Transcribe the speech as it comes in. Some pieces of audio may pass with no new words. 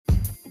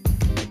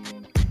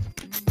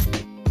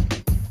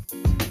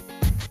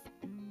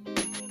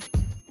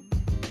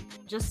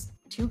Just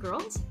two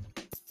girls?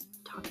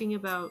 Talking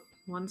about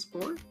one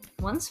sport?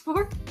 One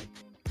sport?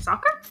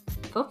 Soccer?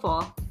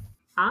 Football.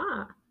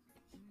 Ah.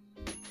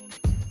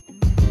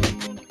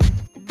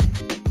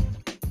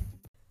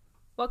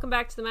 Welcome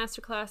back to the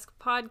Masterclass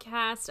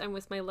podcast. I'm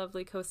with my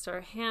lovely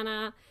co-star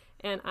Hannah,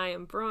 and I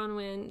am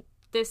Bronwyn.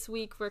 This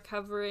week we're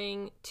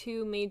covering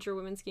two major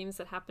women's games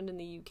that happened in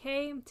the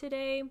UK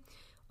today.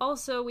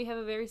 Also, we have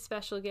a very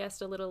special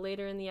guest a little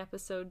later in the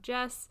episode,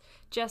 Jess.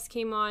 Jess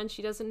came on.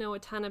 She doesn't know a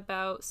ton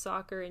about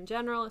soccer in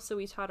general, so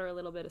we taught her a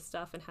little bit of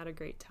stuff and had a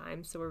great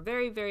time. So we're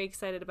very, very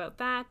excited about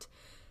that.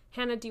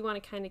 Hannah, do you want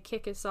to kind of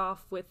kick us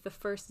off with the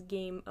first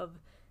game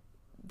of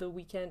the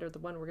weekend, or the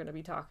one we're going to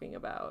be talking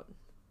about?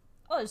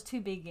 Well, there's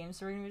two big games,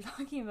 so we're going to be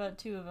talking about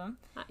two of them.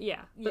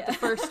 The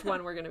first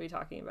one we're going to be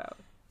talking about.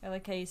 I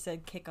like how you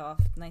said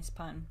kickoff. Nice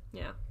pun.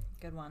 Yeah.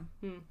 Good one.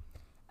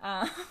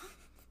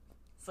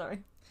 Sorry.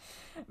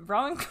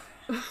 Wrong.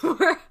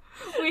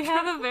 We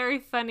have a very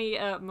funny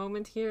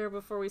moment here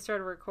before we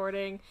started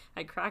recording.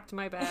 I cracked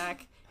my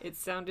back. It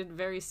sounded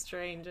very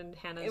strange, and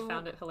Hannah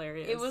found it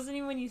hilarious. It wasn't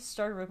even when you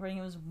started recording.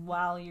 It was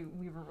while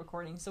we were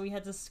recording, so we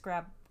had to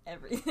scrap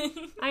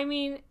everything. I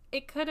mean,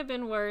 it could have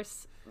been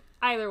worse.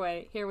 Either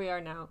way, here we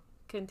are now.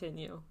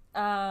 Continue.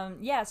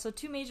 So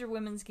two major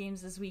women's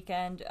games this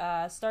weekend.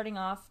 Starting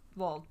off,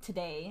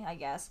 today, I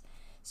guess.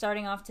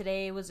 Starting off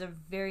today was a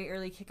very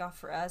early kickoff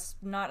for us.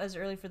 Not as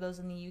early for those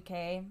in the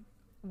UK.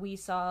 We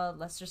saw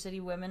Leicester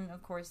City women,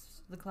 of course,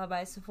 the club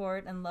I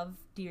support and love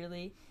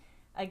dearly,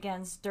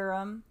 against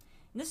Durham.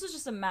 And this was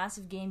just a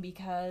massive game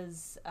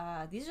because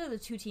these are the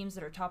two teams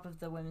that are top of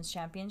the women's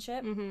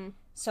championship. Mm-hmm.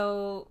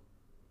 So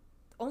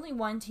only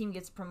one team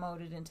gets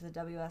promoted into the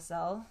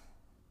WSL.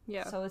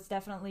 Yeah. So it's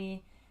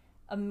definitely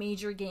a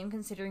major game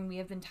considering we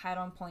have been tied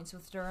on points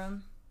with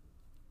Durham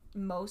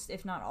most,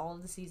 if not all,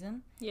 of the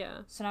season.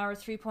 Yeah. So now we're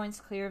 3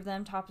 points clear of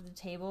them, top of the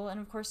table, and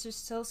of course there's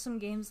still some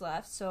games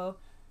left, so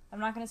I'm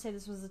not going to say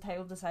this was the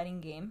title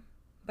deciding game,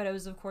 but it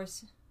was of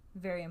course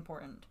very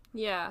important.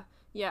 Yeah,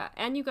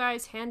 and you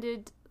guys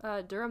handed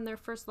Durham their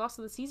first loss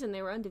of the season.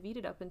 They were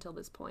undefeated up until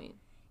this point.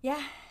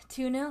 Yeah,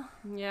 2-0.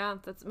 Yeah,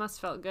 that must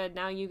have felt good.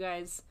 Now you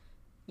guys,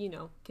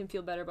 can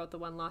feel better about the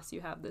one loss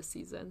you have this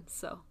season,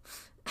 so...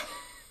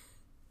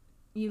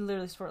 You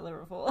literally support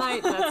Liverpool.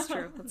 That's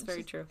true. That's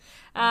very true.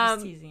 I'm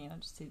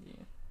just teasing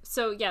you.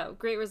 So, yeah,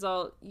 great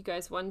result. You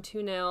guys won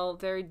 2-0.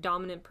 Very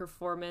dominant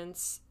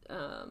performance.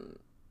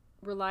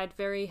 Relied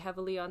very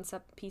heavily on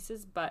set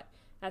pieces, but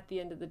at the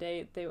end of the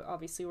day, they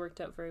obviously worked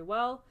out very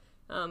well.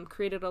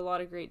 Created a lot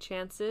of great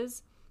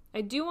chances.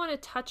 I do want to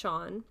touch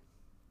on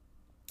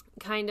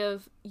kind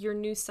of your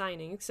new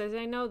signings, because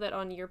I know that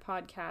on your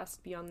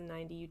podcast, Beyond the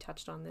 90, you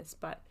touched on this,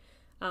 but...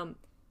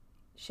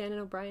 Shannon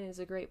O'Brien is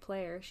a great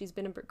player. She's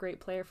been a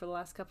great player for the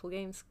last couple of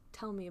games.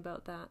 Tell me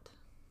about that.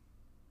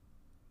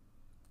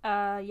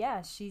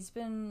 Yeah, she's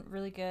been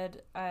really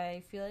good.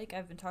 I feel like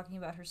I've been talking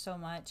about her so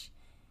much.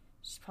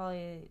 She's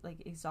probably,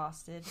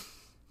 exhausted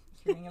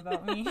hearing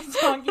about me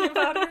talking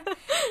about her.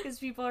 Because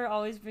people are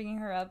always bringing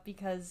her up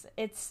because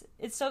it's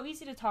so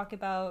easy to talk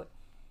about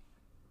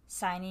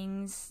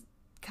signings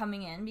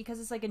coming in because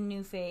it's like a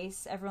new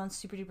face. Everyone's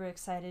super duper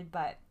excited,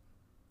 but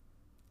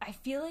I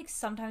feel like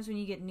sometimes when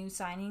you get new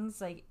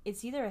signings,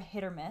 it's either a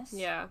hit or miss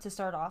to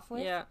start off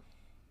with. Yeah.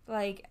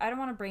 I don't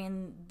want to bring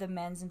in the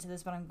men's into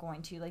this, but I'm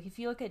going to. If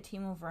you look at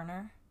Timo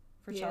Werner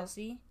for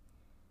Chelsea,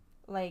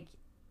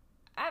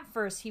 at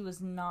first he was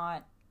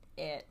not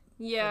it.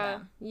 Yeah,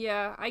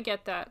 I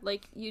get that.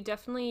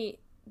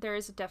 There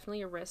is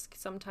definitely a risk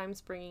sometimes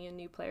bringing in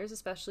new players,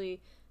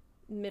 especially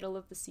middle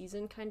of the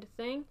season kind of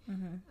thing.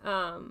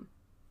 Mm-hmm.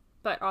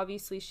 But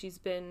obviously she's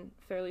been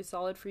fairly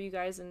solid for you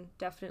guys and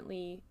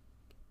definitely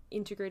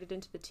integrated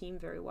into the team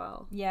very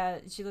well. Yeah,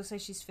 she looks like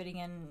she's fitting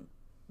in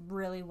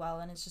really well,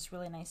 and it's just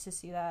really nice to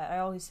see that. I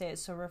always say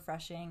it's so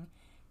refreshing,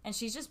 and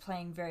she's just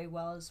playing very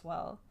well as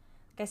well.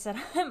 Like I said,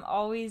 I'm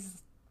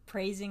always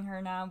praising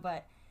her now,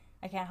 but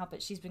I can't help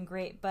it. She's been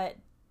great. But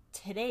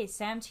today,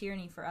 Sam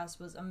Tierney for us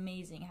was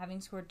amazing. Having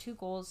scored 2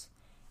 goals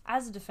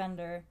as a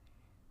defender,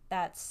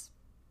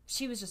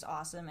 she was just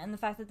awesome. And the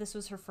fact that this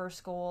was her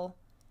first goal,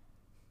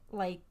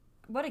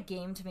 what a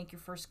game to make your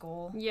first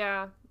goal.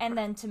 Yeah. And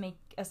then to make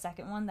a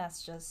second one,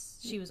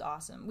 she was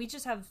awesome. We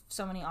just have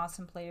so many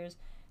awesome players.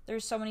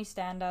 There's so many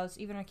standouts.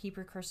 Even our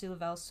keeper, Kirsty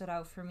Lavelle, stood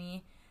out for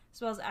me. As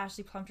well as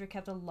Ashley Plumter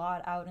kept a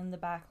lot out in the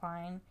back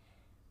line.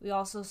 We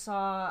also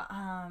saw,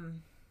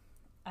 I'm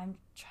trying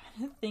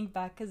to think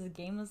back because the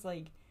game was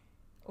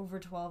over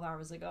 12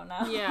 hours ago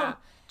now. Yeah.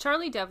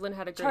 Charlie Devlin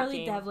had a great game.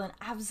 Charlie Devlin,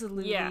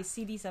 absolutely. Yeah.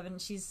 CD7,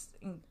 she's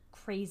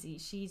crazy.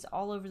 She's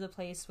all over the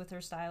place with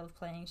her style of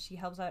playing. She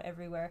helps out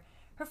everywhere.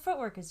 Her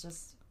footwork is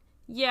just...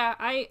 Yeah,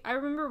 I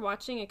remember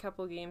watching a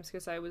couple games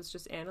because I was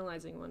just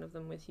analyzing one of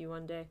them with you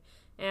one day.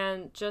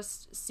 And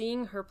just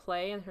seeing her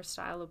play and her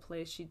style of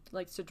play, she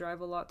likes to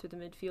drive a lot through the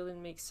midfield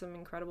and make some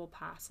incredible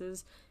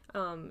passes,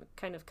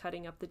 kind of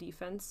cutting up the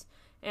defense.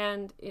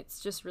 And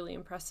it's just really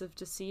impressive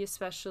to see,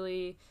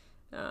 especially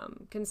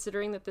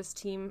considering that this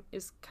team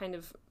is kind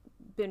of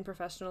been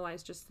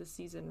professionalized just this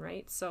season,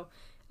 right? So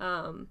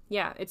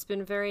yeah, it's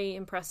been very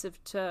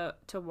impressive to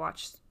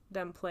watch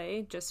them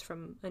play just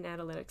from an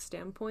analytics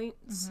standpoint.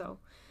 So,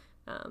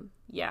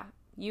 yeah,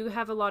 you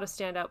have a lot of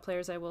standout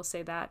players, I will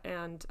say that,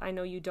 and I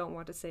know you don't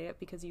want to say it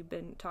because you've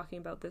been talking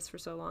about this for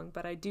so long,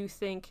 but I do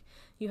think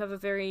you have a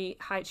very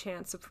high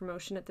chance of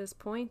promotion at this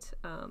point.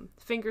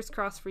 Fingers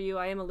crossed for you.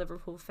 I am a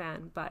Liverpool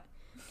fan, but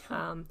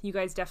you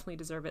guys definitely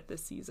deserve it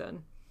this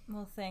season.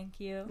 Well, thank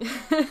you.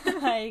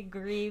 I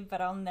agree,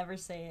 but I'll never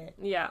say it.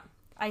 Yeah.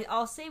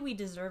 I'll say we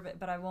deserve it,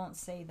 but I won't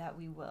say that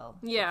we will.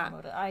 Yeah.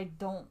 I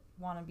don't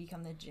want to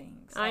become the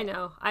jinx. I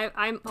know.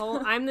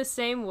 I'm the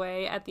same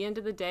way. At the end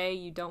of the day,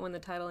 you don't win the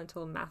title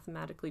until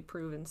mathematically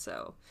proven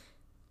so.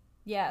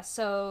 Yeah,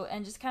 so,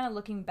 and just kind of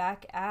looking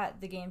back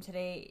at the game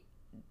today,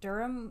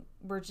 Durham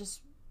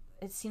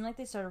it seemed like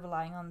they started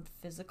relying on the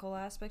physical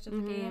aspect of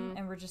the game,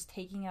 and were just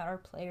taking out our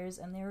players,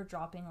 and they were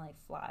dropping like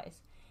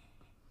flies.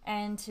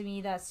 And to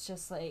me, that's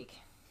just like...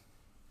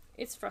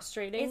 It's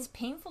frustrating. It's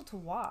painful to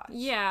watch.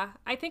 Yeah,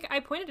 I think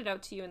I pointed it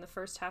out to you in the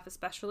first half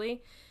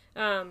especially.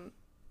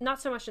 Not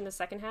so much in the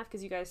second half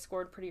because you guys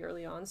scored pretty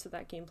early on, so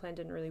that game plan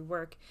didn't really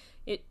work.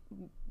 It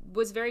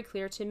was very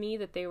clear to me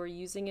that they were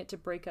using it to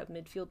break up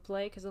midfield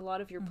play because a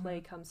lot of your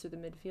play comes through the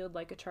midfield,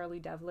 like a Charlie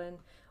Devlin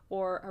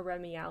or a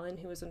Remy Allen,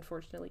 who was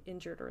unfortunately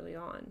injured early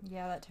on.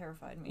 Yeah, that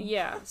terrified me.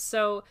 Yeah,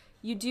 so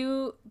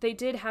they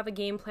did have a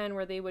game plan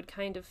where they would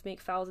kind of make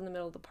fouls in the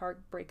middle of the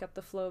park, break up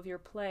the flow of your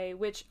play,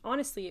 which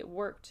honestly it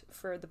worked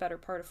for the better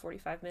part of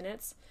 45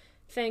 minutes.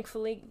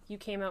 Thankfully, you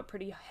came out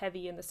pretty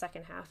heavy in the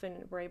second half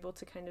and were able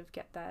to kind of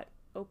get that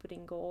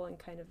opening goal, and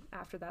kind of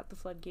after that the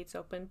floodgates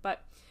opened.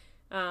 But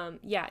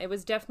yeah, it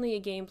was definitely a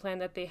game plan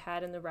that they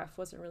had, and the ref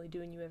wasn't really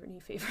doing you any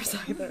favors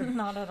either.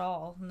 Not at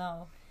all,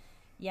 no.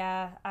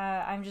 Yeah,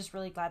 I'm just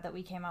really glad that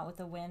we came out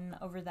with a win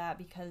over that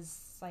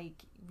because,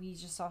 like, we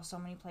just saw so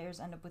many players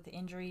end up with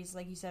injuries.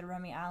 Like you said,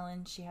 Remy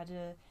Allen, she had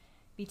to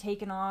be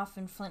taken off,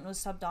 and Flint was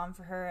subbed on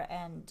for her,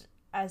 and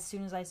as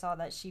soon as I saw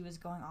that she was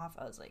going off,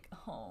 I was like,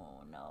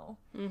 oh, no.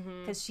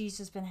 Because she's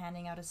just been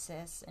handing out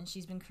assists, and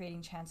she's been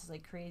creating chances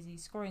like crazy,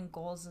 scoring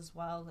goals as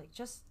well. Like,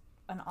 just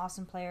an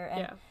awesome player. And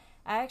yeah.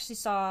 I actually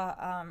saw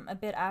a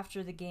bit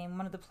after the game,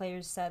 one of the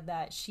players said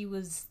that she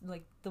was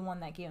like the one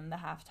that gave them the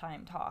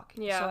halftime talk.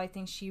 Yeah. So I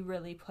think she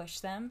really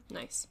pushed them.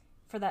 Nice.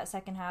 For that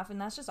second half,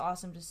 and that's just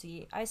awesome to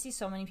see. I see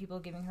so many people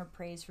giving her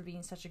praise for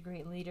being such a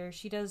great leader.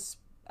 She does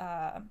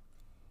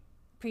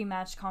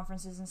pre-match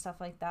conferences and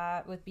stuff like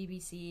that with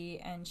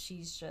BBC, and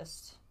she's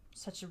just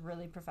such a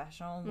really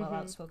professional and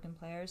well-outspoken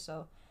player.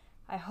 So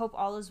I hope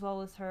all is well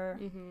with her.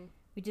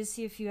 We did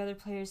see a few other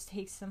players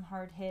take some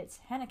hard hits.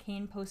 Hannah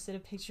Kane posted a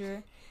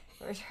picture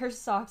where her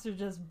socks are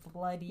just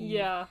bloody.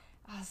 Yeah.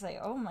 I was like,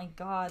 oh my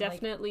god.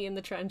 Definitely in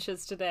the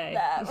trenches today.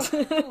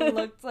 That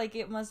looked like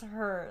it must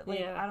hurt. Like,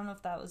 yeah. I don't know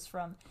if that was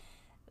from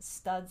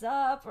studs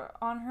up or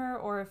on her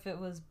or if it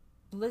was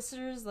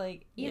blisters.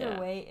 Like, either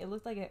way, it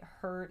looked like it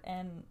hurt,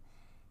 and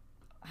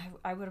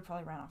I would have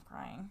probably ran off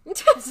crying.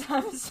 Because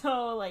I'm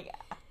so, like,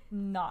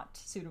 not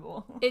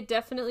suitable. It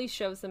definitely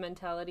shows the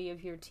mentality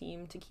of your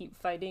team to keep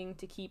fighting,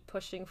 to keep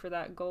pushing for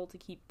that goal, to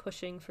keep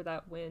pushing for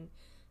that win.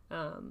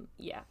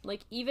 Yeah,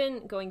 like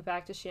even going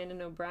back to Shannon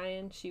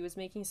O'Brien, she was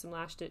making some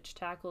last-ditch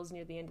tackles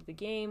near the end of the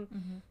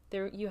game.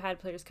 There, you had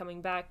players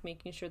coming back,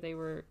 making sure they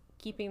were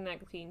keeping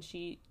that clean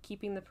sheet,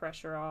 keeping the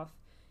pressure off.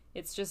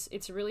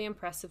 It's really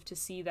impressive to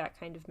see that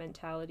kind of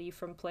mentality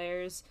from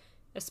players,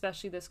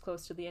 especially this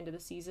close to the end of the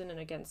season and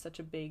against such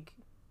a big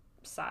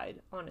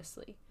side,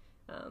 honestly.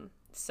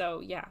 So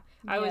yeah,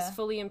 I was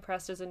fully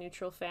impressed as a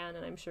neutral fan,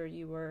 and I'm sure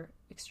you were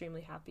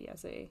extremely happy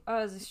as a...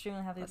 I was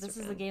extremely happy. This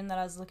is the game that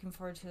I was looking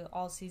forward to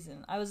all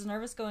season. I was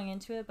nervous going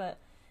into it, but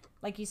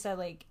like you said,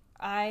 like,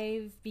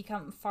 I've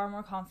become far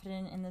more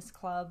confident in this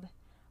club.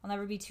 I'll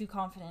never be too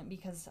confident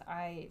because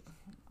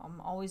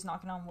I'm always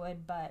knocking on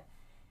wood, but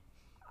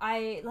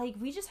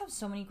we just have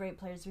so many great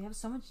players. We have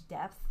so much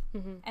depth.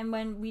 And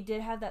when we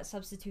did have that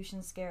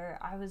substitution scare,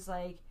 I was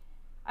like,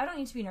 I don't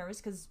need to be nervous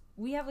because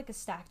we have like a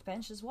stacked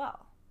bench as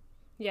well.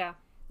 Yeah.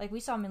 Like, we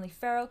saw Millie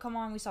Farrow come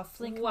on, we saw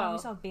Flint come on, we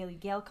saw Bailey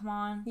Gale come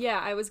on. Yeah,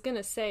 I was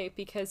gonna say,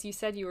 because you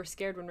said you were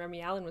scared when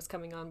Remy Allen was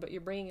coming on, but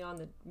you're bringing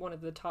on one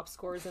of the top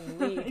scorers in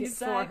the league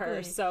for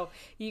her, so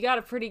you got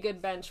a pretty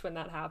good bench when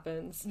that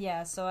happens.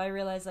 Yeah, so I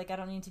realized, like, I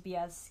don't need to be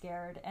as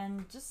scared,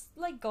 and just,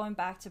 like, going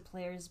back to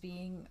players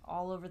being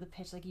all over the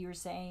pitch, like you were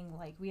saying,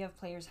 like, we have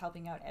players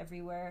helping out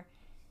everywhere.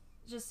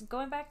 Just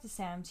going back to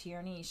Sam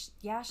Tierney,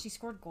 she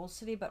scored goals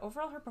today, but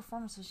overall her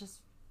performance was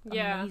just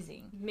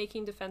amazing.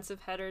 Making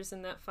defensive headers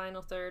in that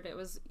final third, it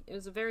was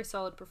a very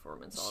solid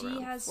performance all around.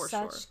 She has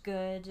such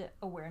good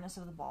awareness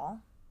of the ball.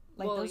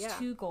 Like, those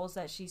 2 goals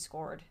that she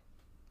scored.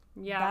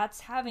 Yeah. That's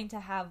having to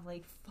have,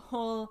 like,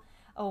 full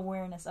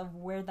awareness of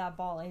where that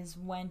ball is,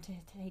 when to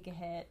take a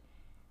hit.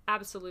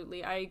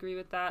 Absolutely. I agree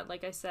with that.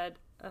 Like I said,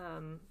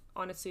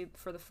 honestly,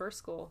 for the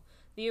first goal,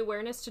 the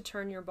awareness to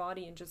turn your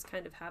body and just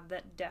kind of have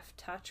that deft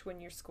touch when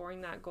you're scoring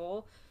that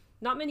goal.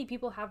 Not many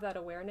people have that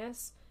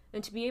awareness.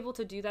 And to be able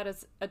to do that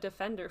as a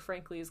defender,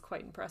 frankly, is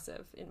quite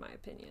impressive, in my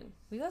opinion.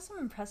 We got some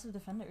impressive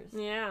defenders.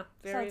 Yeah,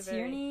 very, we saw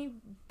Tierney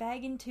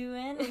bagging 2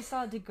 in. We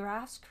saw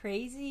DeGraff's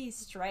crazy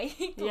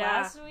strike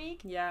last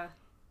week. Yeah.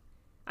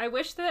 I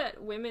wish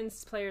that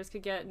women's players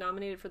could get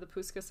nominated for the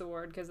Puskas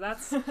Award, because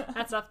that's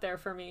up there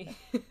for me.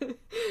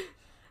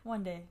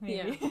 One day,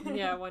 maybe.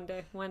 Yeah, one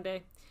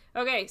day.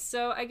 Okay,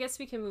 so I guess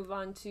we can move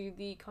on to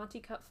the Conti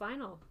Cup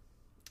final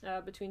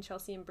between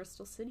Chelsea and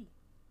Bristol City.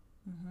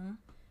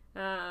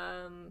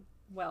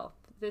 Well,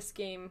 this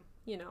game,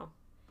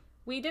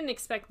 we didn't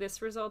expect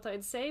this result,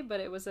 I'd say, but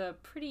it was a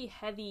pretty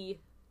heavy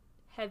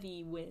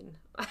win,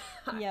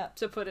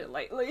 to put it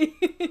lightly.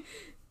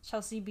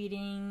 Chelsea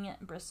beating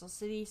Bristol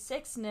City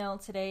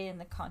 6-0 today in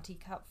the Conti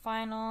Cup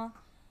final.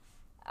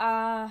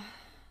 It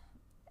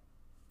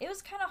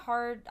was kind of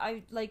hard.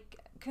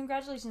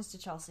 Congratulations to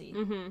Chelsea.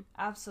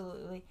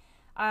 Absolutely.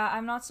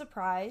 I'm not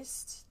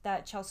surprised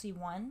that Chelsea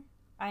won.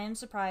 I am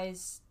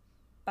surprised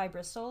by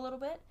Bristol a little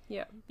bit.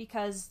 Yeah.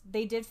 Because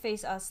they did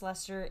face us,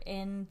 Leicester,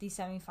 in the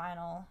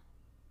semi-final,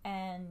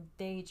 and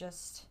they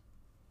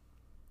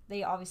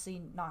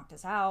obviously knocked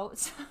us out.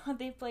 So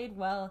they played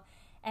well.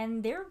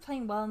 And they were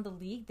playing well in the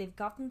league. They've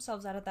got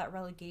themselves out of that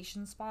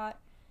relegation spot.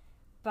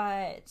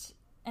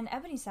 And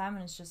Ebony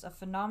Salmon is just a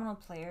phenomenal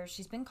player.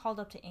 She's been called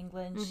up to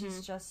England. She's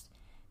just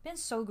been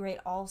so great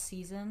all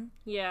season.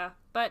 Yeah,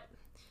 but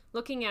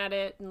looking at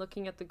it and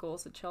looking at the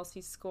goals that Chelsea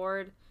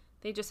scored,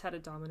 they just had a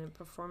dominant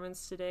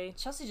performance today.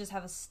 Chelsea just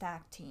have a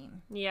stacked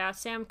team. Yeah,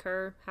 Sam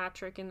Kerr,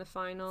 hat-trick in the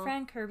final.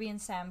 Fran Kirby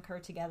and Sam Kerr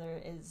together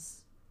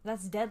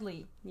that's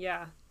deadly.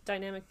 Yeah,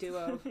 dynamic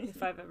duo,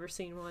 if I've ever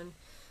seen one.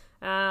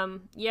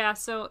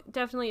 So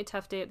definitely a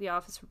tough day at the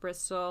office for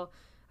Bristol.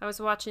 I was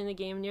watching the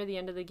game. Near the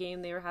end of the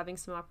game, they were having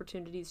some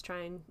opportunities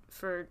trying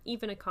for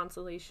even a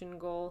consolation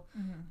goal.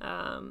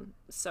 And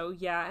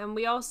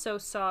we also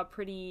saw a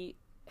pretty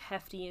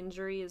hefty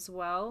injury as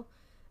well.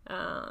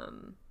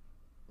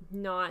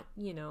 Not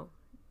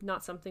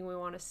something we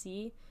want to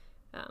see.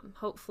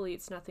 Hopefully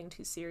it's nothing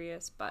too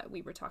serious, but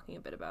we were talking a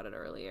bit about it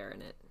earlier,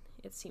 and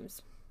it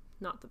seems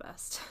not the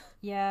best.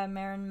 Yeah,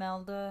 Maren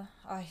Melde.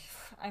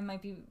 I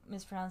might be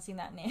mispronouncing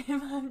that name.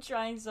 I'm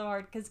trying so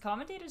hard because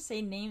commentators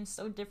say names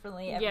so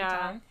differently every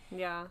time.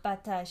 Yeah.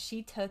 But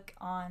she took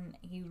on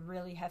a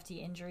really hefty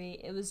injury.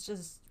 It was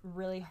just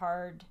really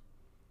hard,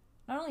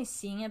 not only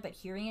seeing it, but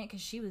hearing it, because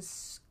she was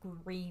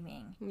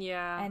screaming.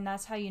 Yeah. And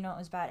that's how you know it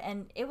was bad.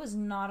 And it was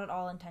not at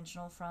all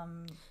intentional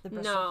from the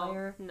Bristol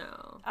player.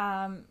 No.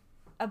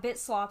 A bit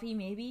sloppy,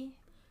 maybe.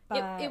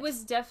 It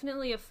was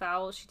definitely a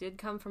foul. She did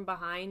come from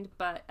behind,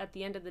 but at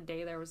the end of the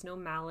day, there was no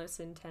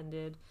malice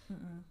intended.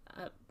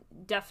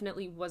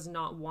 Definitely was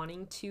not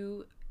wanting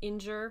to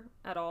injure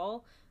at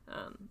all.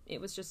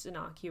 It was just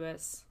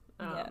innocuous.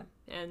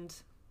 And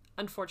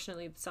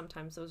unfortunately,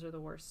 sometimes those are the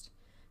worst.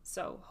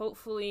 So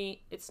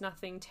hopefully it's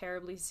nothing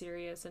terribly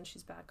serious and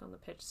she's back on the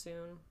pitch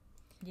soon.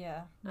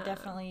 Yeah,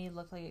 definitely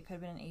looked like it could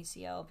have been an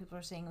ACL. People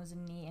are saying it was a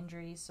knee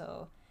injury,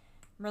 so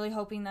I'm really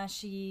hoping that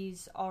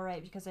she's all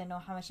right, because I know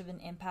how much of an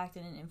impact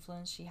and an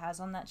influence she has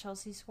on that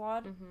Chelsea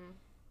squad.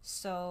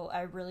 So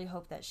I really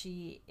hope that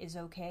she is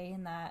okay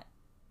and that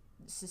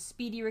it's a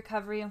speedy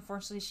recovery.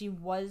 Unfortunately, she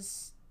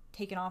was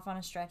taken off on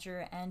a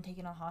stretcher and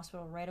taken to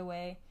hospital right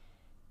away.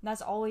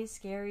 That's always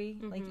scary,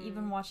 like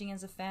even watching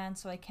as a fan,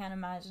 so I can't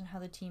imagine how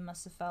the team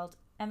must have felt.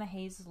 Emma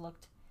Hayes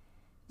looked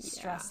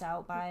stressed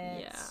out by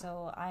it,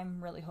 so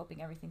I'm really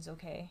hoping everything's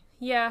okay.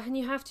 Yeah, and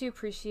you have to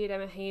appreciate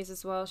Emma Hayes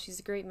as well.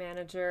 She's a great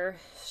manager.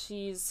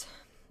 She's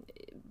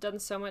done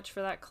so much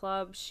for that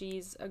club.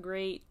 She's a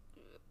great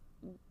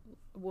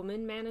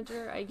woman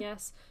manager, I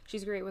guess.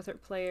 She's great with her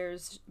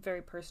players,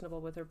 very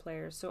personable with her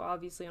players. So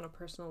obviously on a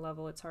personal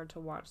level, it's hard to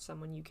watch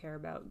someone you care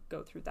about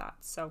go through that.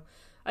 So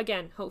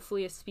again,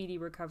 hopefully a speedy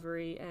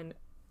recovery, and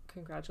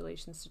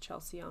congratulations to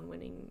Chelsea on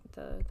winning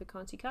the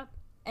Conti Cup.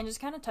 And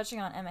just kind of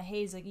touching on Emma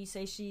Hayes, like you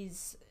say,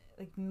 she's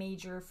like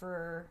major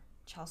for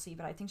Chelsea,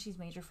 but I think she's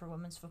major for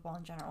women's football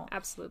in general.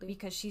 Absolutely.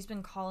 Because she's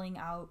been calling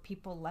out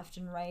people left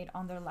and right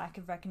on their lack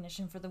of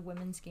recognition for the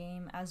women's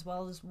game, as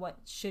well as what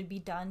should be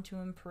done to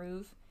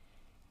improve.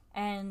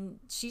 And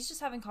she's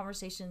just having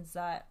conversations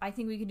that I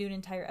think we could do an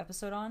entire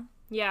episode on.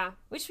 Yeah.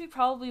 Which we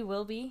probably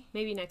will be.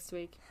 Maybe next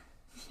week.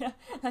 Yeah,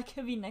 that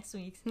could be next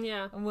week's.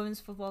 Yeah. A women's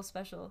football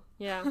special.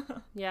 Yeah.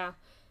 Yeah.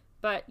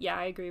 But yeah,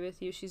 I agree with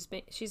you. She's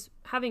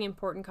having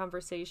important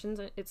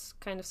conversations. It's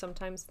kind of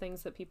sometimes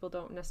things that people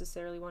don't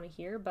necessarily want to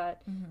hear,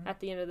 but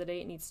at the end of the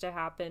day, it needs to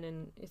happen.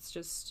 And it's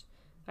just,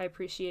 I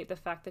appreciate the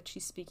fact that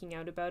she's speaking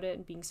out about it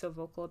and being so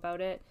vocal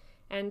about it,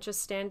 and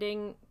just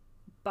standing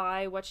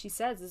by what she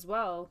says as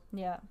well.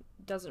 Yeah.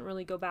 Doesn't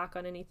really go back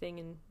on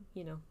anything, and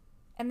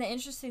And the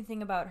interesting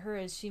thing about her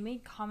is she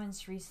made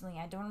comments recently.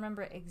 I don't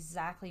remember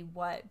exactly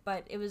what,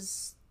 but it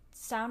was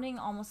sounding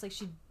almost like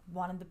she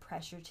wanted the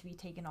pressure to be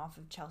taken off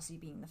of Chelsea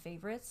being the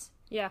favorites.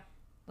 Yeah.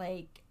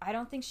 Like, I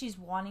don't think she's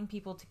wanting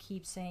people to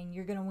keep saying,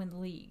 you're going to win the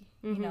league,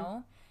 you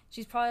know?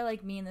 She's probably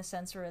like me in the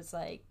sense where it's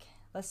like,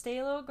 let's stay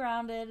a little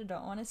grounded. I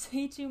don't want to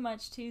say too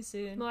much too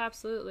soon. Well,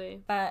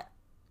 absolutely. But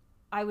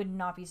I would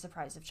not be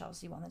surprised if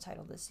Chelsea won the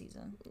title this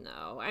season.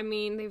 No, I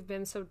mean, they've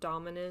been so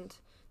dominant.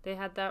 They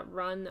had that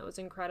run that was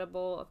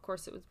incredible. Of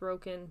course, it was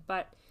broken,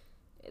 but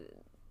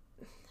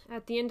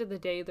at the end of the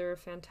day, they're a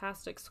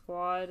fantastic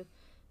squad.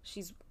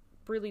 She's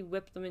really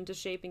whipped them into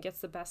shape and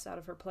gets the best out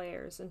of her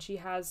players, and she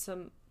has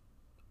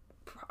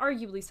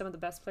arguably some of the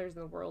best players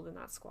in the world in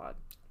that squad.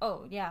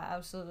 Oh, yeah,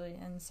 absolutely,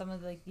 and some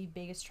of the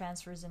biggest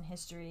transfers in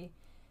history.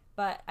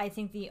 But I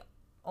think the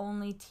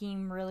only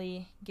team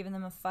really giving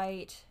them a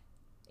fight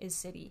is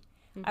City.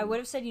 Mm-hmm. I would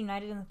have said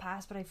United in the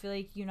past, but I feel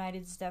like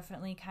United's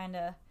definitely kind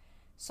of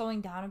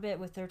slowing down a bit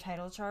with their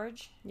title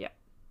charge. Yeah.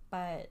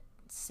 But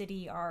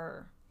City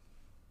are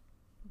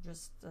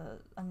just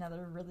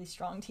another really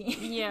strong team.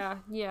 Yeah,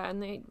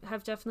 and they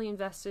have definitely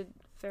invested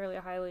fairly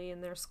highly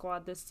in their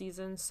squad this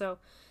season, so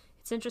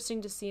it's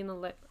interesting to see in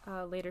the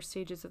later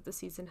stages of the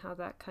season how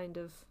that kind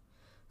of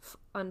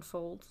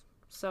unfolds.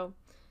 So,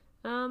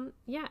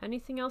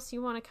 anything else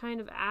you want to kind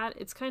of add?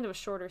 It's kind of a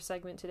shorter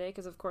segment today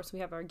because, of course, we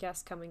have our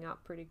guest coming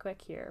up pretty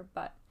quick here,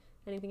 but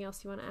anything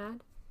else you want to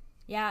add?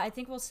 Yeah, I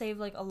think we'll save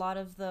a lot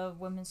of the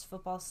women's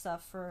football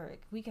stuff for,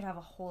 we could have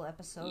a whole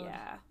episode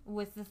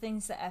with the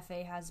things the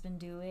FA has been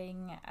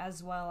doing,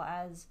 as well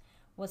as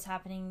what's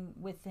happening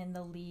within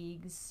the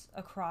leagues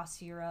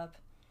across Europe.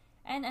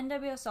 And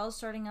NWSL is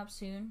starting up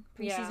soon.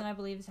 Preseason, I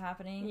believe, is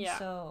happening. Yeah.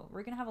 So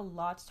we're going to have a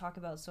lot to talk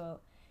about, so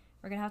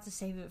we're going to have to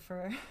save it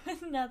for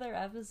another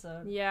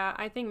episode. Yeah,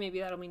 I think maybe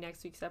that'll be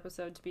next week's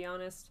episode, to be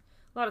honest.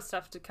 A lot of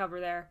stuff to cover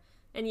there.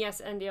 And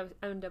yes,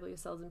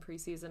 NWSL's in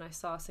preseason. I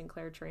saw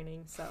Sinclair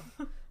training, so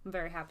I'm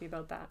very happy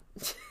about that.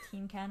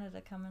 Team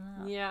Canada coming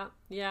up.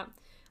 Yeah.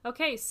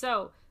 Okay,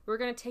 so we're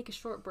going to take a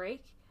short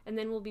break, and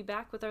then we'll be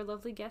back with our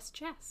lovely guest,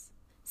 Jess.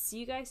 See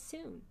you guys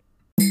soon.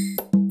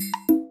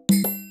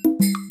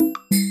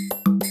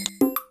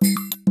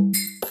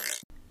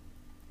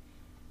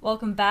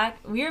 Welcome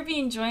back. We are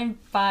being joined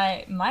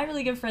by my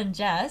really good friend,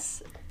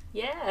 Jess.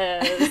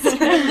 Yes.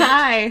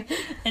 Hi.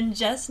 And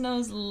Jess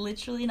knows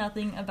literally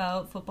nothing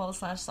about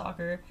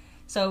football/soccer.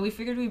 So we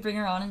figured we'd bring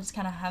her on and just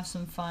kind of have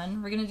some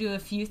fun. We're going to do a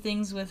few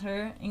things with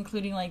her,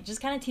 including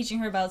just kind of teaching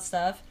her about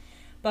stuff.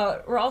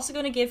 But we're also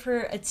going to give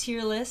her a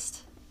tier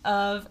list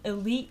of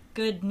elite,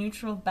 good,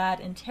 neutral, bad,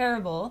 and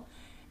terrible.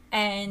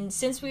 And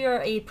since we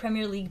are a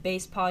Premier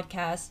League-based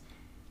podcast,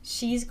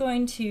 she's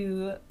going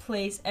to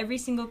place every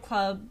single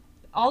club,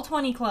 all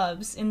 20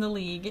 clubs in the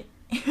league,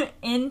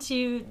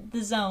 into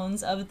the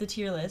zones of the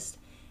tier list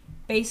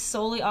based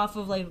solely off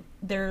of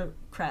their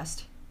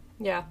crest.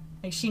 Yeah.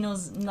 She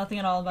knows nothing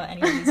at all about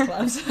any of these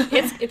clubs.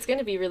 It's going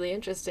to be really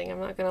interesting, I'm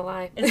not going to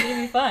lie. It's going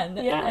to be fun.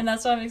 Yeah. And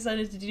that's why I'm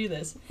excited to do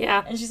this.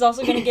 Yeah. And she's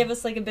also going to give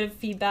us a bit of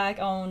feedback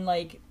on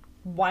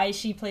why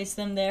she placed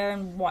them there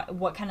and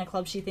what kind of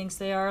club she thinks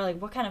they are,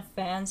 what kind of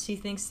fans she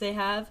thinks they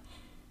have.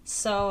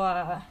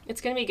 So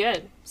it's going to be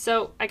good.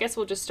 So I guess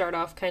we'll just start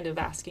off kind of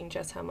asking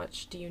Jess, how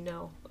much do you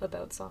know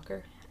about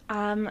soccer?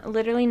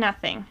 Literally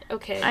nothing.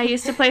 Okay. I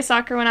used to play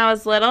soccer when I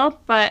was little,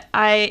 but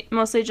I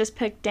mostly just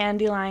picked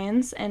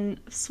dandelions and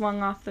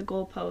swung off the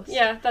goalpost.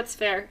 Yeah, that's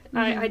fair.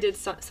 Mm-hmm. I did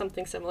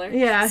something similar.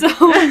 Yeah. So,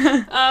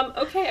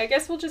 okay, I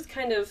guess we'll just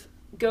kind of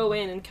go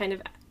in and kind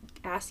of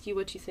ask you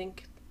what you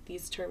think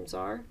these terms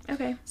are.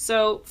 Okay.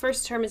 So,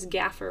 first term is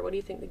gaffer. What do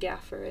you think the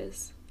gaffer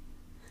is?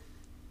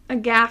 A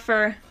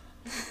gaffer.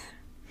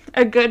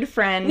 A good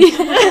friend.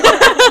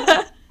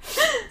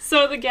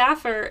 So the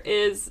gaffer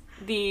is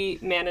the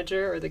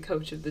manager or the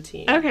coach of the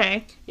team.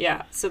 Okay.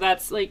 Yeah, so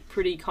that's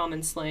pretty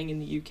common slang in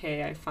the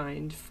UK, I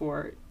find,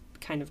 for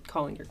kind of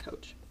calling your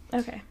coach.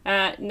 Okay.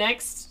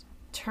 Next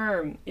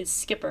term is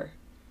skipper.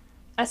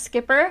 A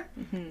skipper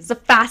is the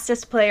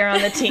fastest player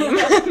on the team.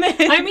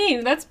 I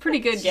mean, that's pretty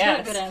good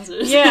guess. Good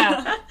answers.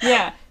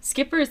 Yeah.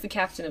 Skipper is the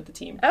captain of the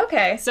team.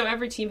 Okay. So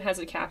every team has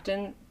a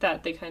captain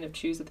that they kind of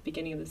choose at the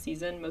beginning of the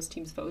season. Most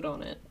teams vote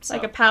on it. So.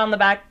 Like a pat on the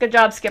back. Good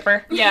job,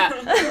 skipper. Yeah.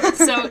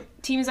 So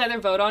teams either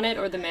vote on it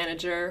or the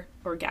manager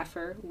or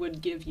gaffer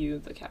would give you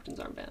the captain's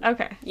armband.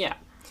 Okay. Yeah.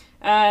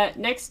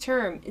 Next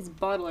term is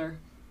bottler.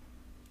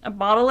 A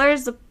bottler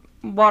is a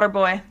water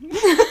boy.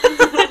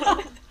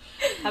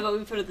 How about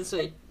we put it this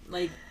way?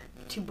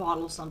 To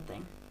bottle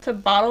something. To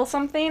bottle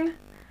something?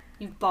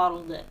 You've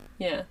bottled it.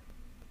 Yeah.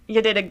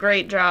 You did a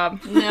great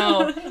job.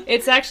 No,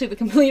 it's actually the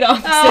complete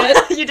opposite.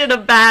 Oh, you did a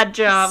bad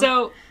job.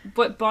 So,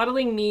 what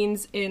bottling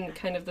means in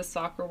kind of the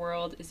soccer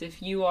world is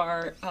if you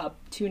are up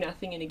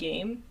 2-0 in a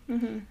game,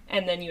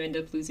 and then you end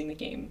up losing the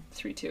game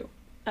 3-2.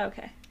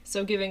 Okay.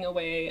 So, giving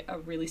away a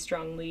really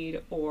strong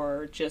lead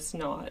or just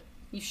not.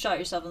 You've shot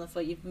yourself in the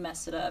foot. You've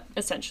messed it up.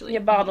 Essentially. You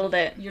bottled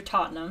it. You're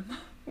Tottenham.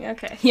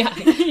 Okay. Yeah.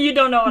 You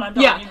don't know what I'm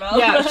talking about.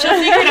 Yeah,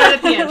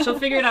 she'll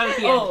figure it out at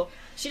the end. Oh,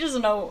 she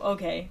doesn't know.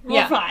 Okay.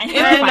 We're fine.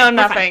 I know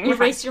nothing.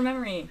 Erase your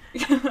memory.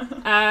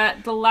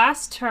 The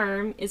last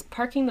term is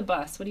parking the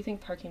bus. What do you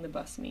think parking the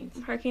bus means?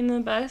 Parking the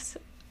bus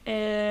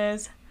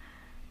is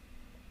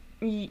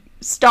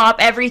stop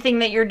everything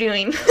that you're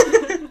doing.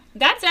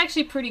 That's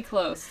actually pretty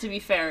close, to be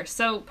fair.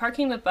 So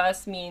parking the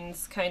bus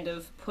means kind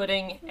of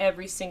putting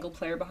every single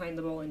player behind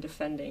the ball and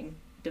defending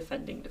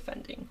defending.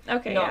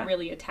 Okay, Not yeah.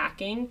 really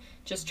attacking,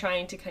 just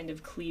trying to kind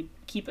of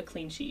keep a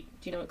clean sheet.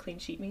 Do you know what clean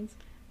sheet means?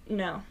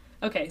 No.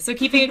 Okay, so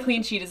keeping a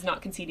clean sheet is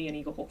not conceding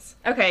any goals.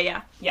 Okay,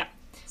 yeah. Yeah.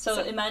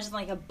 So imagine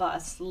like a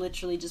bus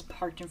literally just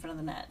parked in front of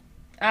the net.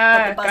 Ah,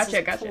 But the bus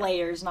gotcha. is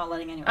players not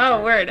letting anyone Oh,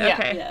 through. word. Yeah.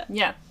 Okay.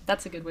 Yeah.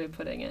 That's a good way of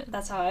putting it.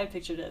 That's how I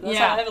pictured it. That's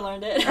Yeah. how I've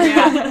learned it.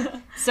 Yeah.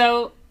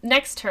 So,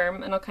 next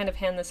term, and I'll kind of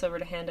hand this over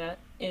to Handa,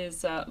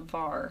 is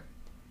VAR.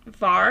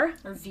 VAR?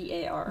 Or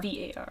VAR.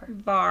 VAR.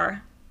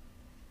 VAR.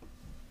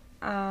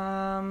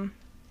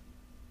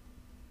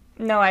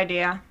 No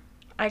idea.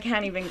 I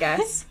can't even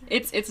guess.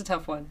 It's a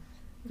tough one.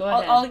 Go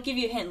ahead. I'll give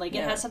you a hint. Like,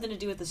 Yeah. it has something to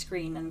do with the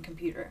screen and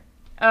computer.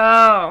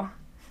 Oh.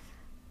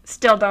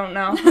 Still don't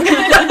know.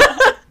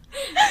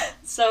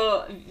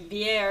 So,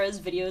 VAR is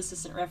video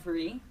assistant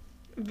referee.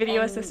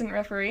 Video And- assistant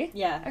referee?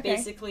 Yeah, Okay.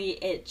 basically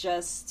it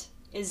just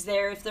is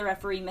there if the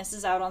referee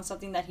misses out on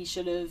something that he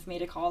should have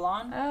made a call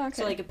on. Oh, okay.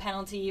 So, like a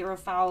penalty or a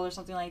foul or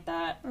something like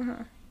that.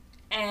 Uh-huh.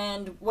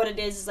 And what it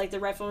is like the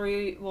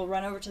referee will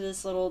run over to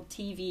this little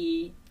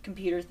TV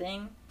computer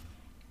thing,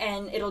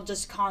 and it'll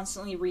just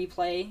constantly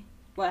replay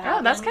what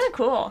happened. Oh, that's kind of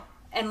cool.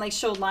 And like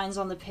show lines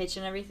on the pitch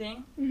and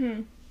everything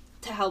Mm-hmm.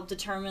 to help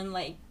determine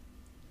like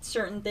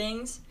certain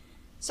things.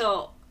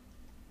 So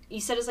you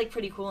said it's like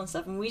pretty cool and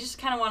stuff, and we just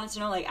kind of wanted to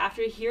know, like,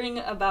 after hearing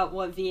about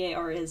what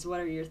VAR is, what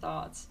are your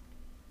thoughts?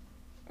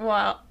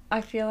 Well,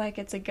 I feel like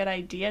it's a good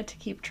idea to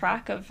keep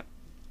track of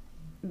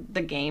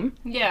the game.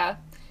 Yeah.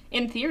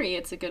 In theory,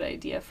 it's a good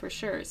idea for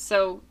sure.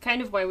 So, kind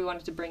of why we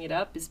wanted to bring it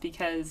up is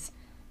because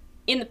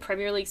in the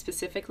Premier League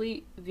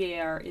specifically,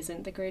 VAR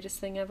isn't the greatest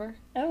thing ever.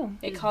 Oh.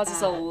 It It's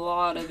causes a bad.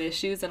 lot of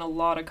issues and a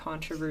lot of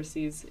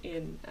controversies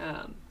in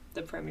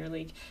the Premier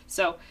League.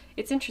 So,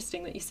 it's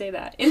interesting that you say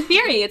that. In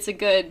theory, it's a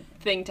good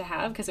thing to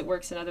have because it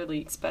works in other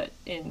leagues, but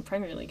in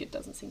Premier League, it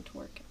doesn't seem to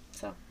work.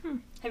 So, Have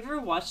you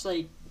ever watched,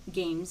 like,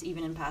 games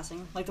even in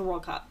passing? Like the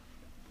World Cup?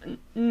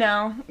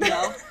 No.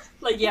 No?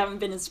 Like, you haven't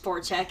been in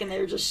Sport Check and they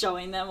were just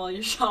showing them while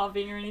you're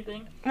shopping or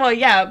anything? Well,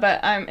 yeah, but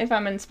if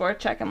I'm in Sport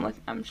Check,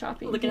 I'm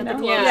shopping. Looking you at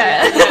the know? clothes.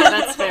 yeah, yeah,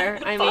 that's fair.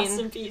 I mean,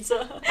 Boston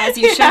Pizza. as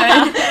you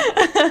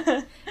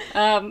should.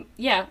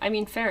 Yeah, I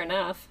mean, fair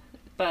enough.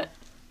 But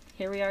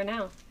here we are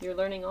now. You're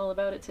learning all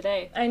about it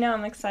today. I know,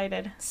 I'm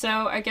excited.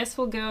 So I guess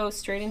we'll go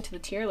straight into the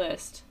tier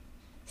list.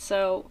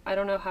 So I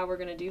don't know how we're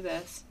going to do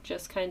this.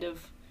 Just kind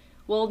of,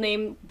 we'll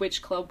name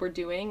which club we're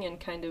doing and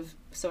kind of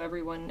so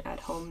everyone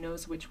at home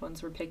knows which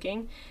ones we're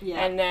picking.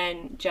 Yeah. And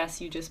then,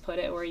 Jess, you just put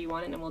it where you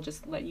want it and we'll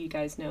just let you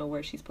guys know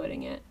where she's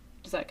putting it.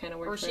 Does that kind of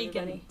work Or for she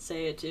everybody? can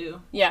say it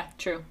too. Yeah,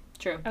 true.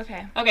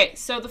 Okay. Okay,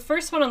 so the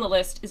first one on the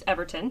list is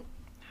Everton.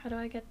 How do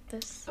I get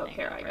this? Oh, thing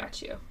here, I over?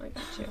 got you.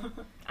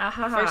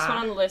 Aha. First one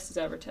on the list is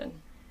Everton.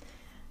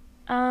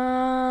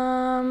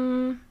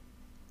 That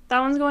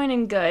one's going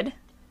in good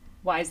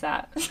Why is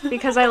that?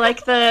 because I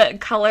like the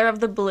color of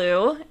the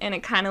blue and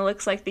it kind of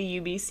looks like the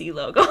UBC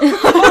logo.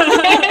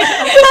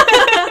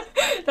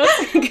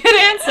 That's a good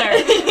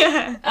answer.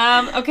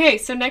 Yeah. Okay,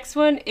 so next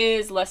one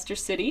is Leicester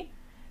City.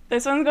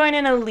 This one's going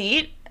in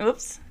elite.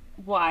 Oops.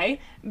 Why?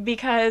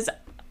 Because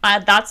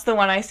that's the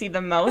one I see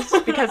the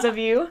most because of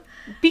you.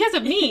 Because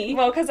of me.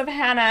 Well, because of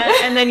Hannah,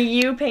 and then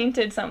you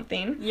painted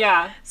something.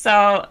 Yeah.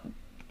 So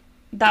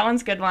that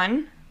one's a good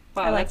one.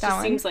 Wow, I like that that just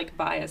one. seems like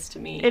bias to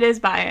me. It is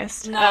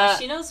biased. No,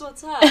 she knows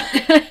what's up.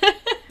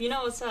 You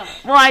know what's up.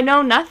 Well, I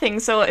know nothing,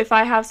 so if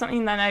I have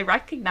something that I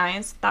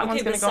recognize, that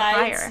one's going to go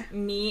besides higher.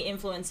 me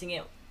influencing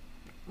it,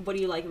 what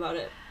do you like about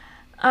it?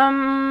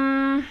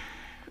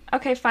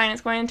 Okay, fine,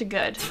 it's going into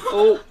good.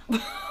 Oh.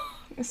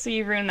 So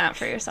you ruined that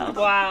for yourself.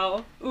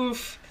 Wow.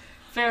 Oof.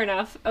 Fair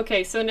enough.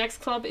 Okay, so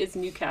next club is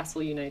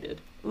Newcastle United.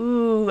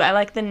 Ooh, I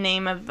like the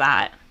name of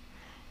that.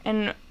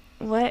 And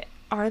what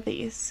are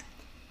these?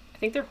 I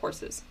think they're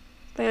horses.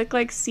 They look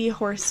like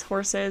seahorse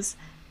horses.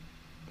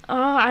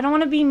 Oh, I don't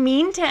want to be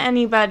mean to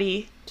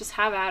anybody. Just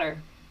have at her.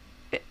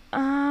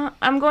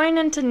 I'm going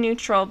into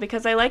neutral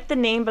because I like the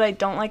name, but I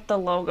don't like the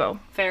logo.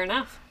 Fair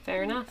enough.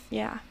 Fair enough.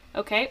 Yeah.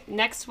 Okay,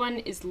 next one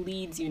is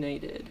Leeds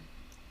United.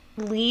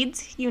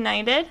 Leeds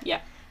United.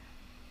 Yeah.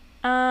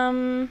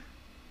 I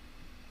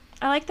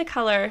like the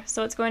color,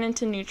 so it's going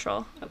into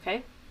neutral.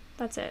 Okay.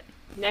 That's it.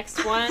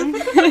 Next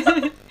one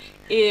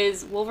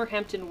is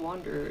Wolverhampton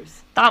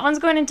Wanderers. That one's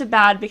going into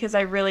bad because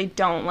I really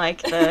don't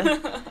like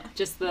the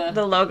Just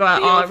the logo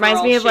at all. It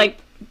reminds me of like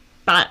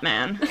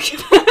Batman,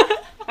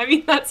 I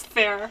mean, that's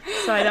fair.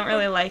 so I don't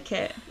really like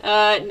it.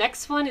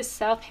 Next one is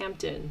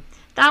Southampton.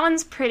 That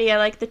one's pretty. I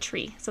like the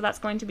tree, so that's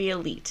going to be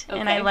elite.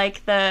 And I Okay.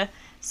 like the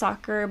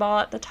soccer ball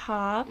at the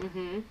top,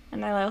 Mm-hmm.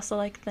 and I also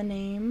like the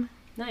name.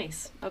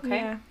 Nice. Okay.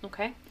 Yeah.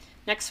 Okay.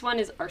 Next one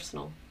is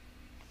Arsenal.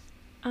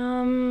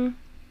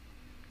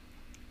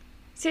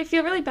 See, I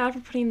feel really bad for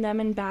putting them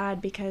in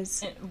bad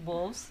because,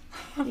 Wolves?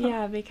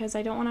 yeah, because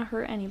I don't want to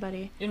hurt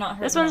anybody. You're not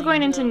hurting This one's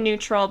going into anyone.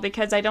 neutral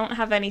because I don't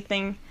have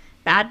anything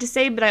bad to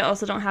say, but I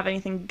also don't have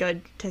anything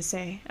good to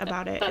say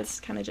about it. That's- It's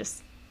kind of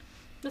just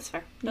That's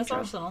fair. That's neutral.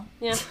 Arsenal.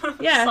 Yeah.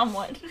 Yeah.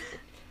 Somewhat.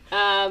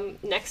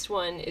 Next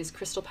one is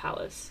Crystal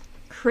Palace.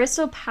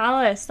 Crystal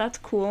Palace. That's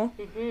cool.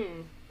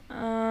 Mm-hmm.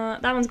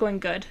 That one's going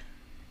good.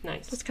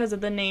 Nice. Just because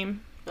of the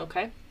name.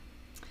 Okay.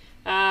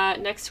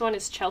 Next one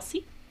is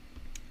Chelsea.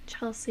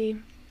 Chelsea.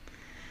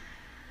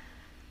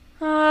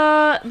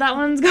 That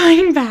one's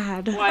going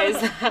bad. Why is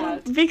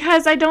that?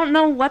 Because I don't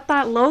know what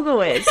that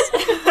logo is.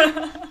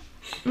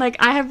 Like,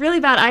 I have really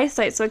bad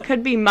eyesight, so it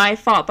could be my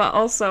fault, but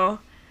also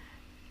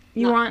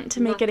you want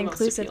to make it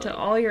inclusive to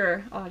all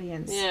your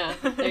audience. Yeah,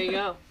 there you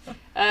go.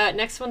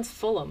 Next one's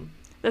Fulham.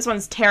 This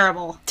one's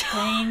terrible.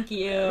 Thank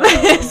you.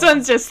 This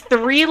one's just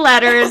 3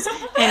 letters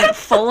and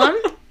Fulham.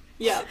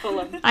 Yeah,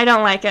 Fulham. I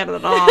don't like it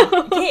at all.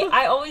 Okay,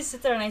 I always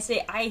sit there and I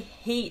say, I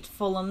hate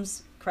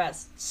Fulham's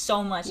crest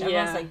so much.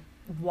 Everyone's like,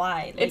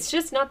 why? Like, it's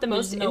just not the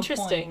most no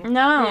interesting. point.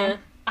 No. Yeah.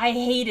 I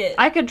hate it.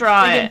 I could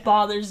draw Like, it. it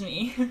bothers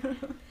me.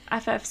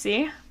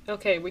 FFC.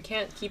 Okay, we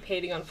can't keep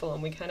hating on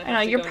Fulham. We kind of I have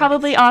know, to you're go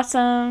probably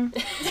awesome.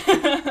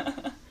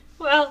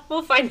 Well,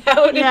 we'll find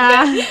out.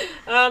 Yeah.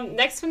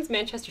 Next one's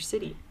Manchester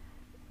City.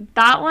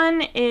 That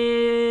one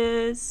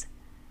is...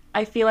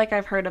 I feel like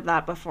I've heard of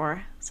that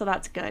before, so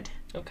that's good.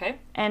 Okay.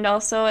 And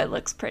also, it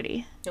looks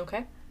pretty.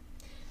 Okay.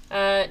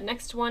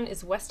 Next one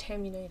is West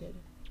Ham United.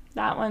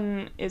 That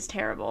one is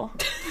terrible.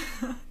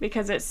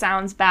 Because it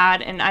sounds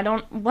bad, and I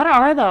don't... What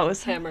are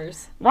those?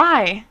 Hammers.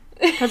 Why?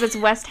 Because it's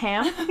West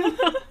Ham?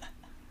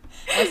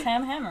 West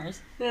Ham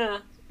Hammers. Yeah.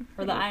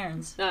 Or the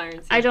Irons. The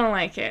Irons. I don't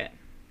like it.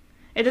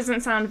 It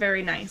doesn't sound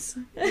very nice.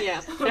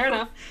 Yeah, fair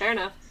enough. Fair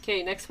enough.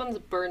 Okay, next one's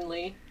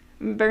Burnley.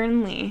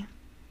 Burnley.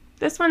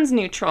 This one's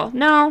neutral.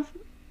 No.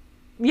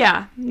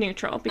 Yeah,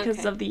 neutral because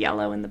Okay. of the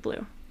yellow and the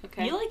blue.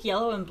 Okay. You like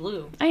yellow and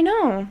blue. I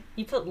know.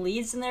 You put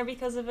Leeds in there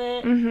because of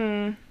it.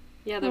 Mm-hmm.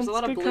 Yeah, there's a That's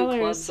lot of good blue colors.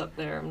 clubs up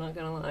there, I'm not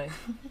gonna lie.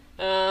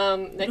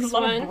 There's Next a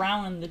lot one. of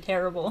brown in the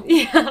terrible.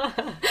 Yeah.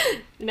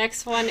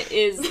 Next one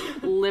is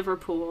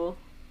Liverpool.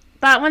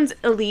 That one's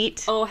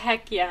elite Oh,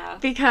 heck yeah.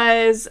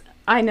 because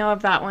I know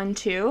of that one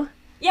too.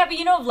 Yeah, but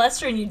you know of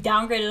Leicester and you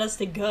downgraded us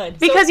to good.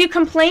 Because you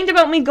complained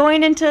about me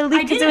going into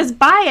elite because it was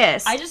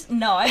biased. I just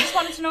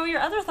wanted to know what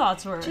your other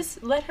thoughts were.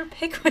 Just let her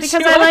pick what Because she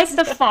I like wants.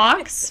 the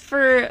fox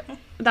for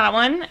that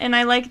one, and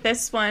I like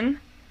this one,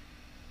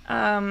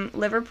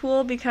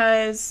 Liverpool,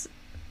 because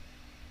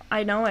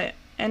I know it,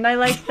 and I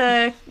like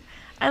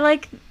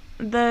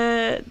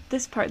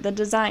this part, the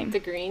design. The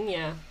green,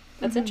 yeah.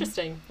 That's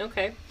interesting.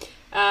 Okay.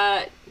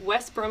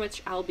 West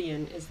Bromwich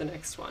Albion is the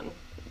next one.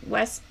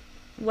 West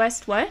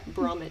what?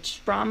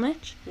 Bromwich.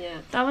 Bromwich. Yeah.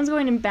 That one's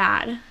going in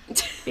bad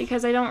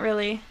because I don't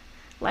really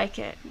like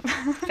it.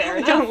 Fair I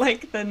enough. don't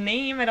like the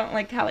name. I don't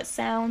like how it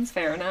sounds.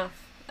 Fair enough.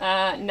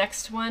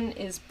 Next one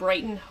is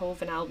Brighton,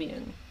 Hove, and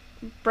Albion.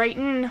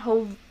 Brighton,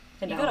 Hove,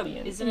 And You Albion.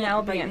 gotta, isn't it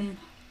Albion. Brighton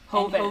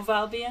Hove. and Hove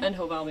Albion? And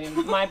Hove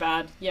Albion. My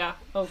bad. Yeah.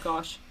 Oh,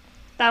 gosh.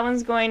 that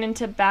one's going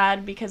into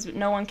bad because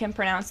no one can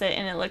pronounce it,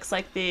 and it looks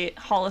like the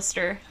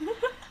Hollister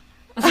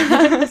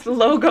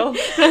logo.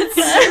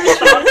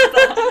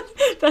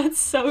 That's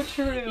so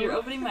true. You're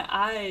opening my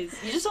eyes.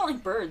 You just don't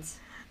like birds.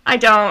 I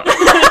don't.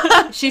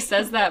 She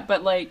says that,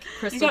 but, like,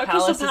 Crystal got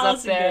Palace Crystal is Palace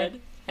up there.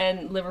 good.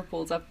 And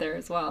Liverpool's up there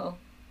as well.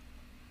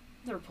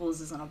 Liverpool's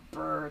isn't a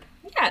bird.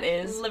 Yeah, it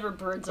is. Liver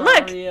birds Look.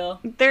 aren't real.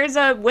 There's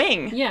a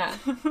wing. Yeah.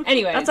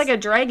 Anyways. That's like a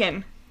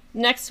dragon.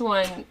 Next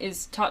one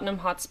is Tottenham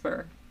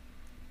Hotspur.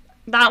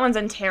 That one's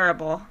in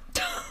terrible.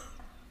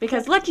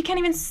 Because look, you can't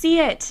even see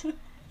it.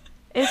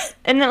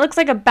 And it looks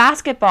like a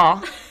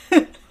basketball.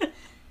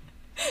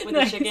 With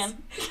Nice. a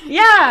chicken.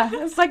 Yeah,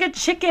 it's like a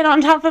chicken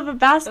on top of a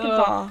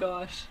basketball. Oh,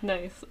 gosh.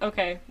 Nice.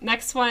 Okay.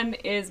 Next one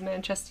is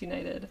Manchester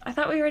United. I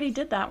thought we already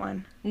did that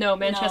one. No,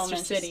 Manchester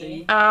Manchester City.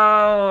 City.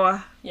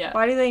 Oh. Yeah.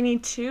 Why do they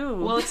need two?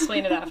 We'll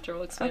explain it after.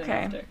 We'll explain it Okay.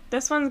 after.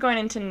 This one's going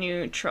into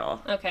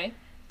neutral. Okay.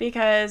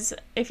 Because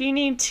if you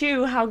need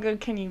two, how good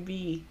can you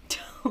be?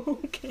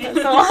 Okay.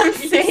 That's all I'm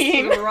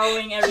saying.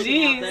 Throwing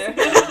everything out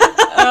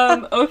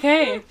there.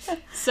 Okay.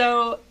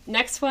 So,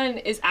 next one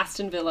is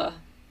Aston Villa.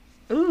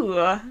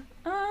 Ooh.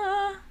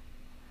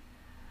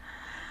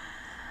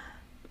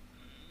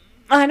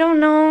 I don't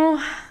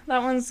know.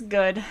 That one's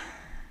good.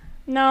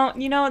 No,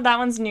 you know, that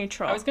one's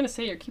neutral. I was going to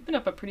say, you're keeping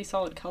up a pretty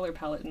solid color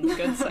palette in the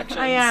good section.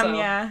 I am, so.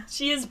 yeah.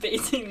 She is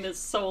basing this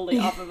solely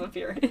off of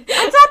appearance.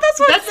 I thought that's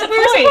what That's the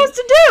we're point. supposed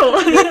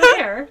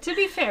to do. To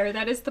be fair,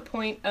 that is the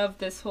point of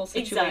this whole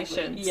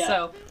situation. Exactly, yeah.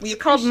 So, we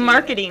It's called appreciate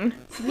marketing.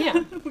 it.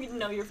 Yeah. We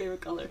know your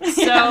favorite color.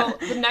 So,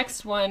 the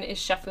next one is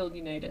Sheffield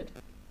United.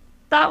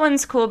 That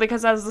one's cool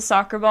because that was the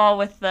soccer ball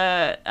with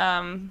the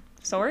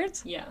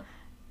swords. Yeah.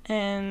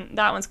 And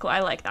that one's cool. I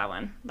like that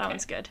one. That Okay.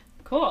 one's good.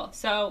 Cool.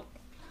 So,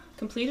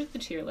 completed the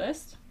tier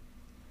list.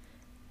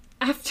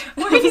 After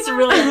He's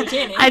really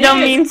entertaining. I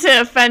don't mean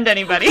to offend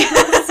anybody.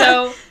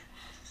 So,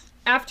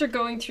 after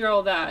going through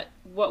all that,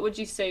 what would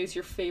you say is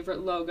your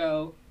favorite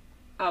logo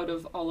out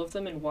of all of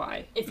them and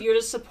why? If you're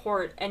to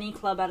support any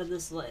club out of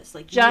this list,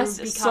 like Just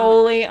you become,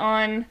 solely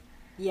on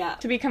yeah,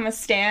 to become a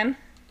stan.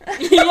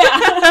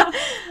 yeah.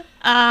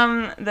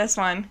 This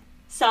one.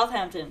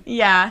 Southampton.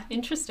 Yeah.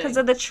 Interesting. Because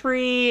of the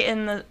tree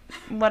and the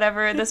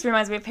whatever. This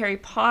reminds me of Harry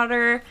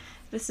Potter.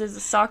 This is a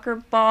soccer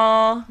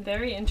ball.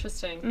 Very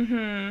interesting.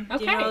 Mm-hmm.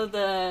 Okay. Do you know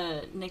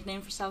the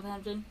nickname for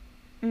Southampton?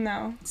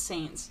 No.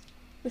 Saints.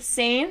 The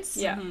Saints?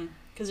 Yeah.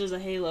 Because there's a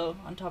halo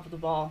on top of the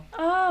ball.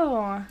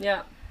 Oh.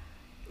 Yeah.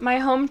 My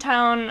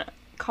hometown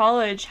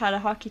college had a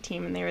hockey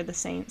team, and they were the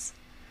Saints.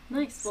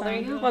 Nice. Well, So there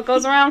you go. what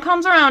goes around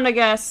comes around, I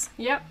guess.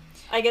 Yep.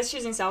 I guess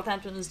choosing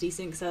Southampton was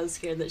decent because I was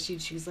scared that she'd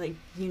choose, like,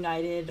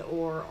 United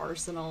or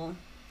Arsenal.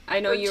 I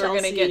know Or you were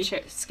going to Chelsea.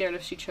 get scared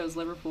if she chose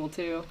Liverpool,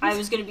 too. I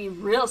was going to be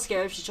real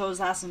scared if she chose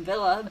Aston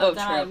Villa, but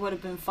then true. it would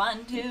have been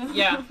fun, too.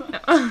 Yeah.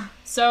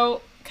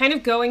 So, kind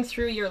of going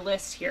through your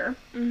list here,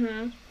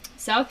 Mm-hmm.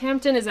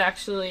 Southampton is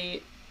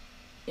actually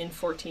in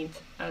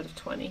 14th out of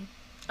 20.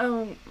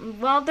 Oh,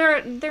 well,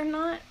 they're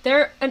not...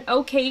 They're an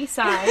okay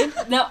side.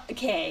 No,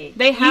 okay.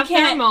 They have You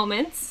their can't-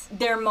 moments.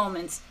 Their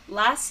moments.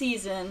 Last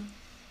season,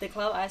 the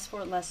club I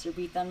support, Leicester,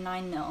 beat them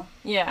 9-0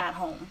 Yeah. at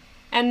home.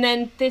 And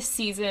then this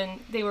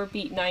season, they were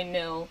beat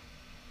 9-0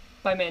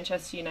 by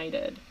Manchester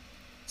United.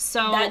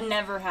 So, That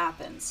never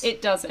happens.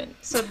 it doesn't.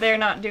 So they're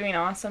not doing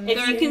awesome. If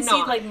you they're concede,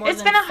 not. like, more It's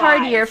than been a hard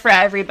 5. year for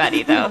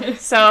everybody, though.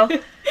 So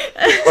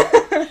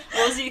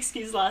What was the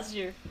excuse last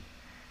year?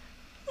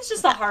 It's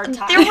just a hard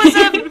time. there was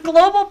a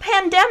global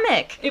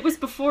pandemic. It was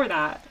before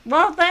that.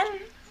 Well, then,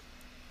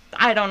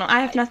 I don't know.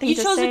 I have nothing You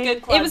to chose say. a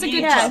good club. It was a You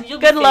good Yeah, club. you'll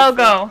be good faithful.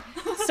 logo.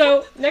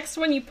 So, next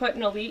one you put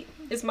in Elite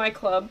is my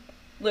club,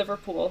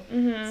 Liverpool.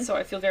 Mm-hmm. So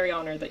I feel very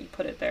honored that you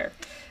put it there.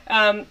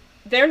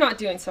 They're not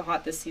doing so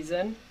hot this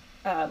season.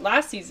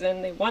 Last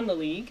season, they won the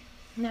league.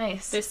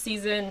 Nice. This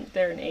season,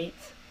 they're in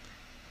 8th.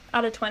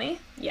 Out of 20?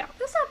 Yeah.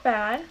 That's not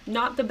bad.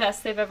 Not the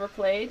best they've ever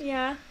played.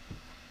 Yeah.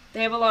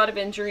 They have a lot of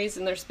injuries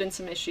and there's been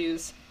some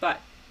issues, but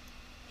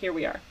here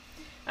we are.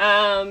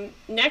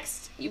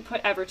 Next, you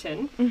put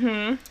Everton.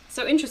 Mm-hmm.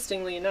 So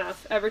interestingly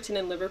enough, Everton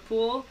and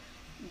Liverpool,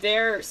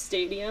 their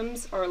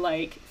stadiums are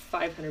like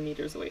 500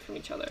 meters away from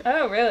each other.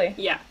 Oh, really?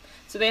 Yeah.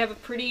 So they have a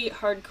pretty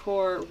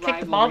hardcore rivalry. Kick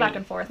the ball back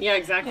and forth. Yeah,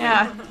 exactly.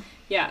 Yeah.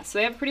 Yeah, so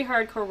they have a pretty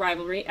hardcore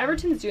rivalry.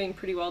 Everton's doing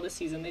pretty well this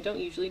season. They don't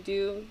usually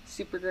do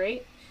super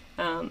great.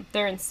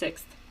 They're in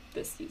 6th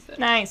this season.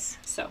 Nice.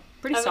 So, I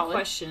pretty have solid. a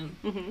question.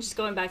 Mhm. Just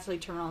going back to,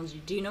 like,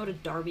 terminology. Do you know what a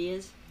derby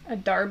is? A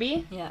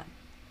derby? Yeah.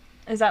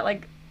 Is that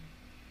like...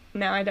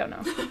 No, I don't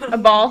know. A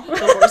ball? The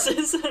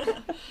horses.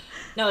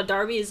 No, a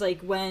derby is,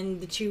 like,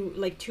 when the two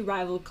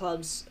rival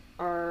clubs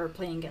are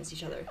playing against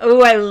each other.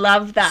 Oh, I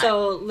love that.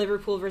 So,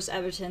 Liverpool versus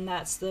Everton,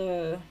 that's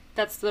the...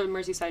 That's the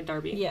Merseyside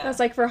derby. Yeah. That's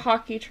like for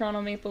hockey, Toronto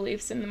Maple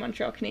Leafs and the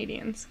Montreal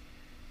Canadiens.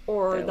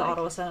 Or they're the like-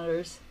 Ottawa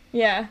Senators.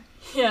 Yeah.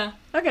 Yeah.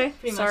 Okay.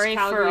 Pretty Sorry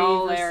much for Calgary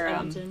all versus our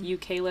Edmonton.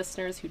 UK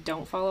listeners who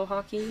don't follow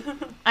hockey.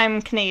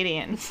 I'm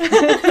Canadian.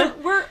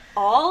 We're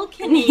all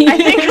Canadian. I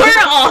think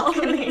we're all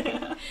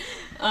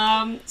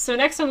Canadian. So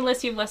next on the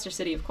list, you have Leicester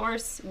City, of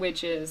course,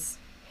 which is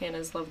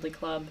Hannah's lovely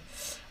club.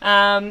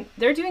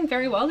 They're doing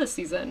very well this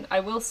season, I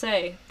will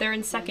say. They're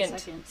in second.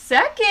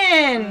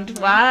 Second!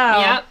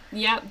 Wow.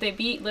 Yep. They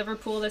beat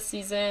Liverpool this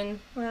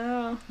season.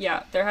 Wow.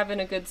 Yeah, they're having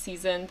a good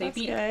season. They That's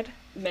beat good.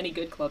 many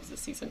good clubs this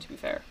season, to be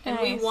fair. And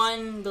we Nice.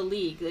 won the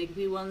league. Like,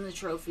 we won the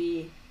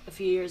trophy a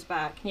few years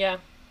back. Yeah.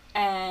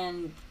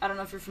 And I don't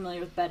know if you're familiar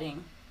with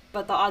betting,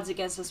 but the odds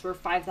against us were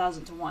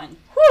 5,000 to 1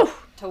 Whew.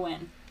 to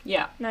win.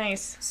 Yeah.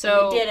 Nice.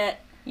 So we did it.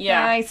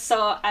 Yeah. Nice.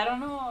 So I don't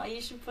know. You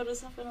should put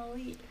us up in a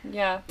lead.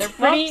 Yeah. They're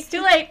Well, pretty. it's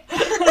too late.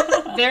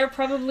 They're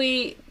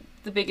probably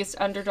the biggest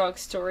underdog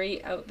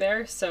story out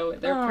there. So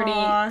they're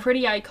Aw.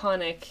 pretty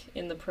iconic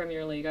in the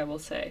Premier League, I will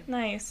say.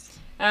 Nice.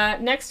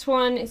 Next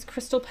one is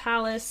Crystal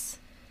Palace.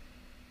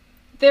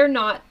 They're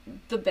not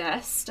the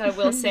best, I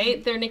will say.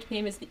 Their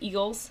nickname is the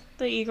Eagles.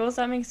 The Eagles,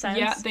 that makes sense.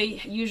 Yeah,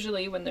 they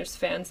usually, when there's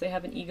fans, they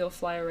have an eagle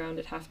fly around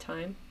at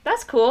halftime.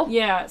 That's cool.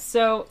 Yeah,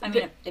 so I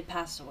mean, it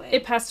passed away.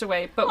 it passed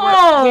away, but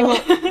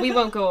Oh. we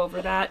won't go over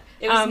that.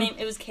 It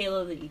was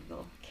Kayla the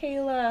Eagle.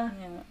 Kayla.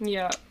 Yeah.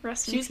 Yeah,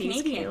 Rest She in was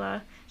peace, Canadian.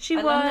 Kayla. She I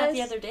was. learned that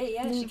the other day.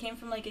 Yeah, she came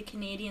from, like, a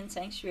Canadian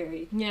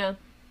sanctuary. yeah.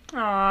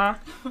 Aw.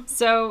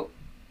 So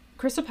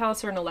Crystal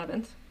Palace are in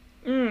 11th,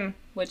 Mm.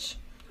 which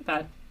not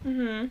bad.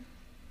 Mm-hmm.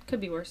 Could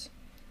be worse.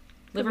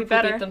 Could be Liverpool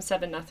better. beat them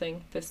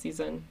 7-0 this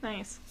season,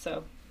 Nice.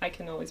 so I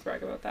can always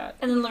brag about that.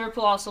 And then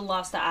Liverpool also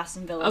lost to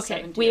Aston Villa.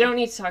 Okay, 7-2. we don't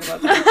need to talk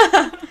about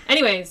that.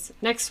 Anyways,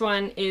 next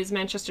one is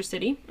Manchester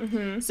City.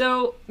 Mm-hmm.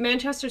 So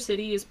Manchester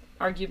City is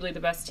arguably the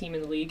best team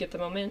in the league at the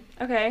moment.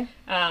 Okay.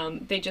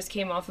 They just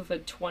came off of a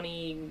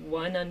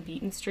 21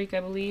 unbeaten streak, I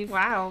believe.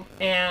 Wow.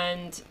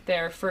 And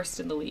they're first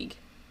in the league.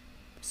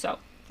 So,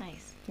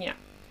 Nice. yeah.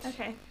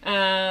 Okay.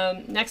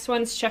 Next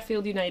one's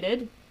Sheffield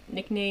United,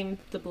 nicknamed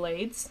the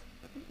Blades.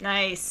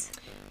 Nice.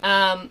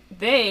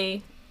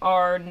 They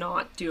are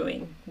not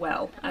doing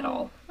well at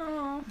all.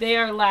 Oh. They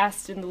are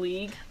last in the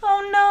league.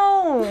 Oh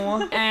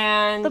no.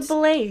 And The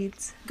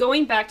Blades.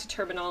 going back to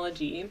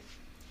terminology,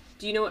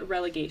 do you know what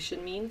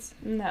relegation means?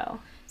 No.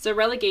 So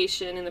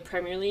relegation in the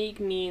Premier League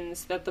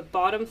means that the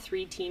bottom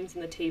 3 teams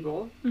in the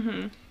table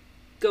Mm-hmm.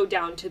 go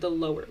down to the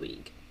lower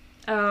league.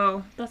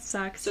 Oh, that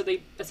sucks. So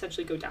they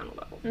essentially go down a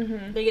level.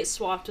 Mm-hmm. They get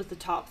swapped with the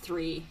top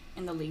 3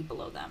 in the league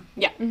below them.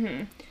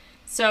 Mm-hmm.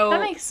 So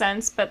That makes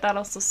sense, but that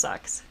also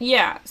sucks.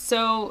 yeah,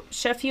 so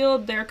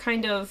Sheffield, they're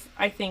kind of,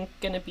 I think,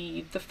 going to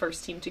be the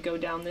first team to go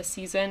down this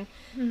season.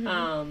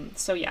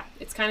 So yeah,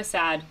 it's kind of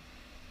sad.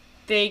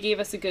 They gave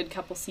us a good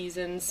couple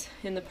seasons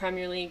in the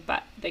Premier League,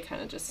 but they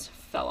kind of just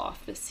fell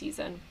off this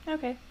season.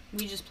 Okay.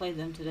 We just played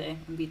them today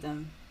and beat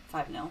them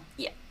 5-0.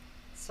 Yeah.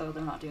 So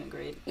they're not doing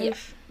great. Yeah.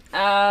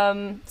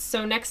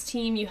 So next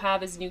team you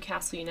have is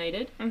Newcastle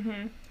United.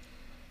 Mm-hmm.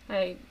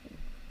 I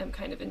am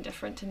kind of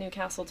indifferent to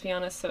Newcastle, to be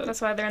honest. So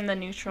That's why they're in the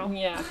neutral.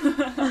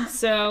 yeah.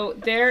 So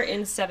they're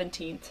in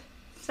 17th.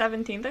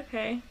 17th,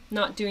 okay.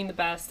 Not doing the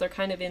best. They're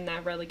kind of in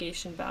that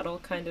relegation battle,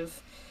 kind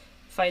of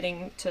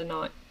fighting to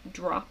not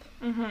drop.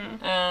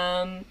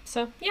 Mm-hmm.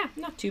 So yeah,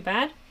 not too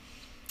bad.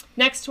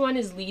 Next one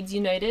is Leeds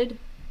United.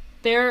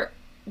 They're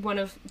one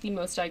of the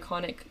most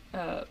iconic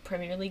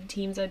Premier League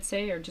teams, I'd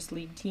say, or just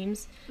league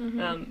teams.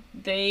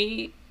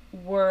 They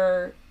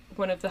were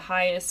one of the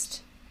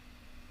highest,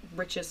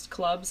 richest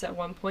clubs at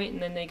one point,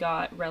 and then they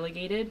got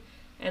relegated,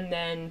 and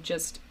then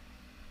just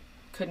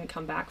couldn't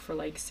come back for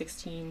like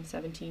 16,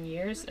 17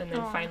 years, and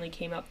then finally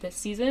came up this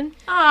season.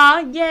 Aw,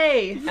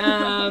 yay!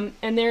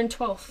 And they're in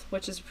 12th,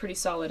 which is pretty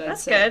solid, I'd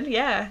say. That's good,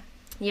 yeah.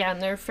 Yeah,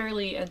 and they're a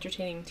fairly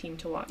entertaining team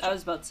to watch. I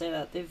was about to say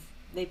that.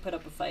 They put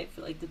up a fight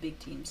for, like, the big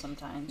teams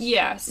sometimes.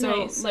 Yeah,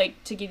 so, Nice.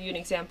 like, to give you an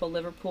example,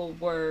 Liverpool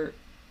were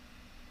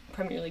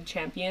Premier League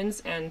champions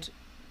and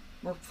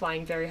were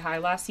flying very high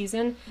last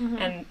season,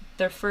 and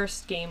their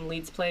first game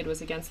Leeds played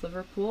was against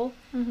Liverpool,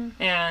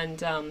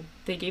 and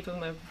they gave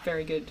them a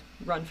very good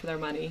run for their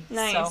money.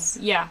 Nice.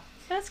 So, yeah.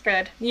 That's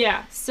good.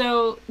 Yeah,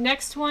 so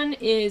next one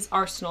is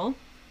Arsenal.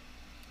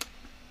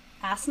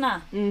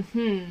 Asna.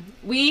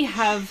 We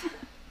have...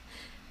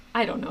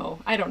 I don't know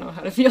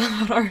how to feel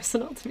about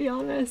Arsenal, to be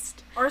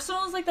honest.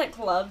 Arsenal is like that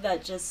club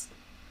that just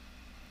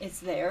it's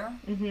there,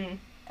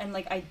 and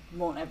like I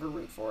won't ever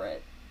root for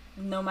it,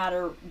 no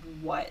matter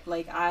what.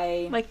 Like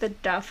Like the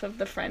Duff of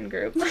the friend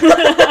group.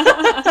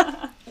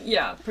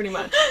 Yeah, pretty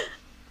much.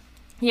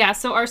 Yeah,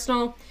 so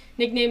Arsenal,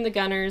 nicknamed the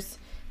Gunners,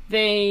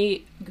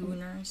 they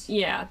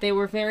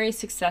were very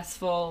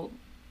successful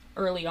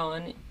early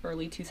on,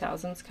 early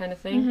 2000s kind of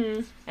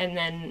thing, and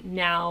then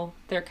now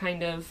they're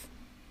kind of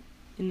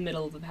in the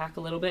middle of the pack a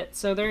little bit,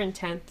 so they're in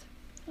 10th.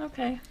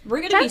 Okay. We're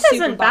gonna be 10th super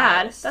isn't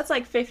bad. biased. That's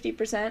like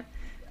 50%.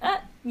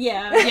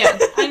 Yeah.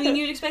 I mean,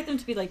 you'd expect them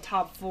to be like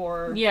top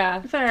 4.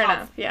 Yeah, Fair top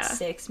enough, yeah.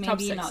 6, maybe Top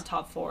 6. not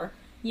top 4.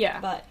 yeah.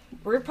 But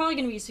we're probably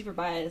gonna be super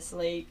biased.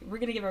 Like, we're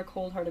gonna give our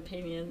cold hard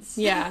opinions.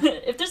 Yeah.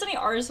 If there's any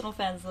Arsenal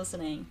fans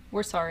listening,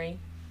 We're sorry.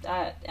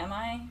 am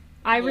I?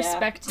 I Yeah.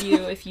 respect you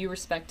if you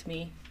respect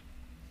me.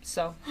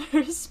 So, I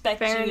respect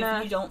Fair you enough.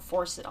 if you don't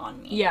force it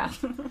on me. yeah.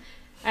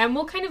 And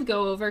we'll kind of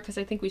go over, because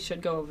I think we should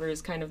go over,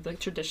 is kind of the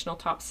traditional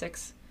top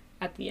 6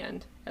 at the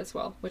end as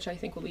well, which I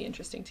think will be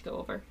interesting to go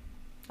over.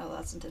 Oh,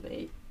 that's a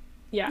debate.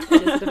 Yeah,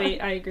 it is a debate.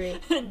 I agree.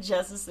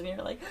 Jess is sitting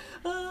here like,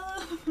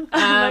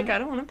 I'm like, I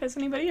don't want to piss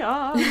anybody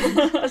off.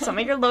 But some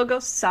of your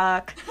logos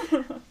suck.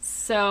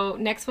 So,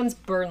 next one's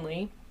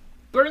Burnley.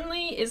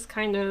 Burnley is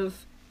kind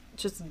of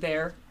just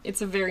there.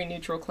 It's a very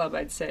neutral club,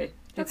 I'd say.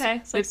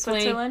 Okay, so like they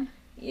play- Switzerland.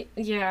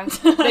 Yeah.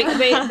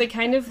 They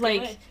kind of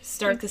like Good.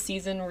 start the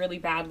season really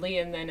badly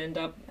and then end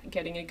up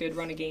getting a good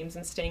run of games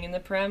and staying in the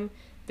Prem.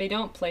 They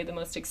don't play the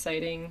most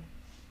exciting.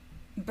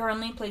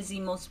 Burnley plays the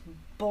most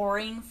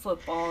boring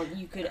football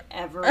you could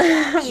ever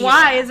watch.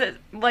 Why is it,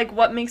 like,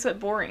 what makes it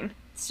boring?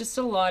 It's just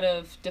a lot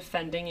of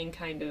defending and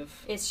kind of...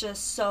 It's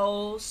just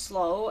so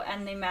slow,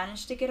 and they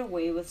manage to get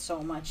away with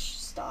so much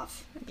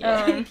stuff.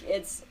 Yeah. Like,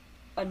 it's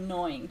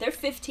annoying. They're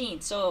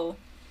 15th, so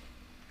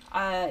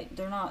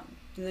they're not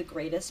the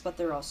greatest, but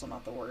they're also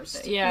not the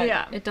worst.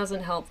 Yeah, it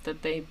doesn't help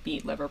that they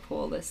beat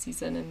Liverpool this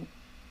season and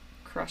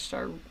crushed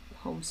our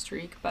home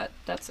streak, but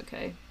that's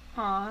okay.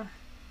 Aw.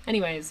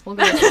 Anyways, we'll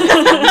go to the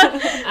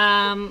next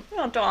one. We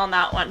don't dwell on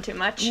that one too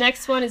much.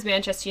 Next one is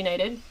Manchester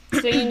United.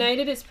 So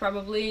United is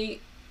probably...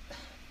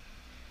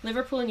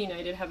 Liverpool and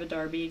United have a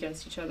derby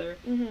against each other.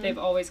 They've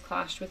always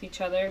clashed with each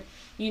other.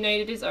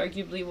 United is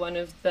arguably one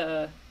of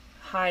the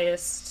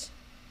highest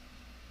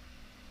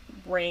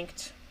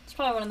ranked It's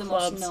probably one of the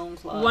clubs. most known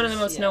clubs. One of the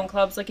most yeah. known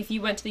clubs. Like, if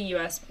you went to the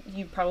US,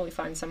 you'd probably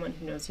find someone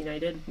who knows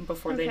United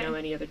before they Okay. know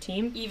any other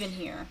team. Even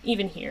here.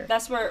 Even here.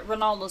 That's where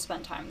Ronaldo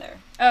spent time there.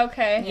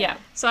 Okay. Yeah.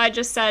 So I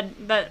just said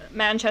that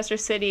Manchester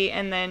City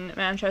and then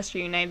Manchester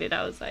United.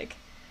 I was like,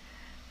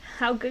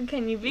 how good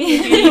can you be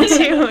if you need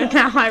to? And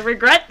now I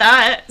regret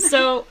that.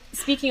 So,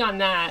 speaking on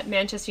that,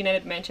 Manchester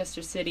United,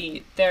 Manchester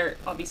City, they're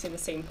obviously in the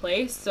same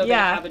place, so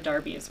Yeah. they have a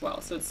derby as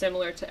well. So it's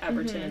similar to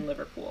Everton and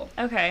Liverpool.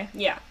 Okay.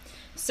 Yeah.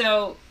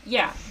 So,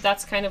 yeah,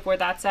 that's kind of where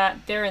that's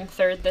at. They're in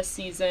 3rd this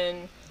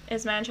season.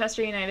 Is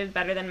Manchester United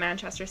better than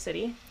Manchester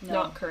City? No.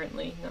 Not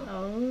currently, no.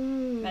 Oh.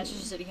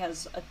 Manchester City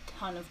has a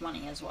ton of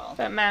money as well.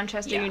 But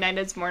Manchester Yeah.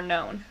 United's more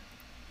known.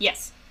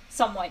 Yes.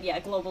 Somewhat, yeah,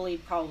 globally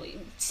probably.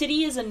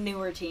 City is a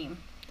newer team.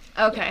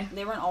 Okay.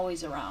 They weren't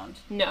always around.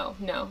 No.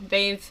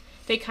 They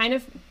kind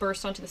of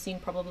burst onto the scene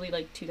probably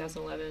like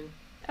 2011.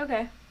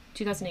 Okay.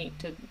 2008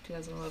 to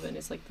 2011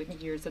 is like the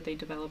years that they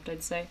developed,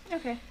 I'd say.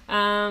 Okay.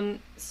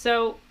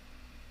 So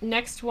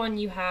next one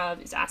you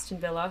have is Aston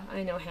Villa.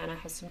 I know Hannah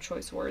has some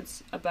choice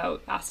words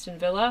about Aston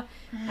Villa.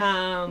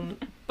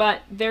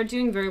 But they're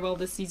doing very well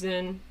this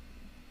season.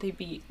 They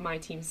beat my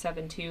team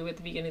 7-2 at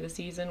the beginning of the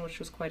season, which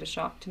was quite a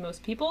shock to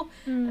most people,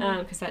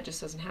 because that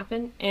just doesn't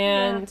happen.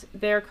 And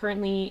they're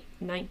currently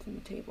 9th in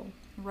the table.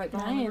 Right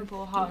behind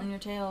Liverpool, hot on your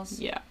tails.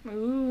 Yeah.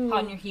 Ooh.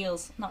 Hot on your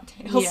heels, not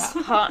tails. Yeah.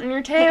 Hot in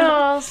your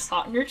tails.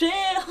 Hot in your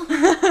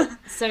tail.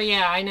 So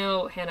yeah, I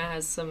know Hannah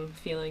has some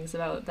feelings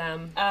about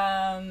them.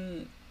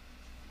 I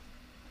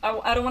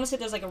don't want to say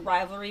there's like a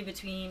rivalry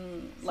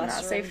between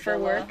Leicester Not safe and for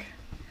Villa. work.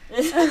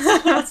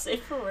 It's not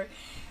safe for work.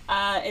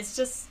 It's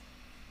just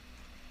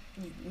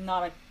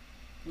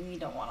we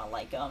don't want to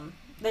like them.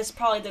 That's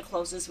probably the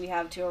closest we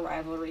have to a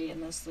rivalry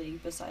in this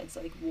league besides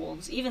like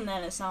Wolves. Even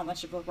then, it's not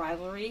much of a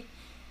rivalry.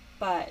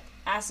 But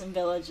Aston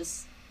Villa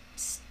just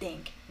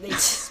stink. They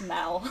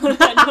smell.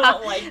 I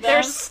don't like them.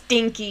 They're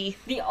stinky.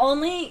 The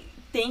only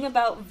thing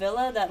about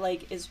Villa that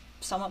like is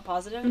somewhat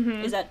positive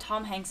is that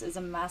Tom Hanks is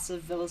a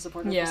massive Villa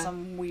supporter for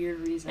some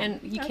weird reason. And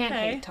you can't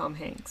hate Tom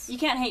Hanks. You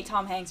can't hate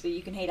Tom Hanks, but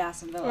you can hate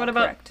Aston Villa. What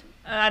about? Correct.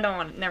 I don't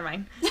want. Never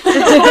mind.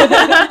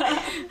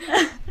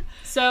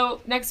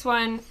 So next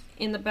one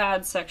in the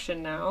bad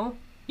section now,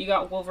 you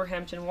got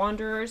Wolverhampton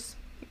Wanderers.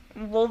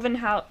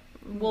 Wolverhampton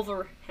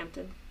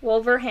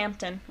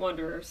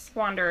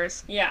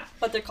Wanderers. Yeah,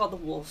 But they're called the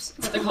Wolves.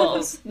 the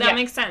Wolves. That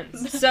makes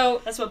sense.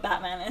 So That's what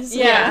Batman is.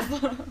 yeah,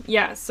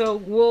 yeah. So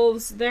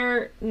Wolves,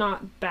 they're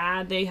not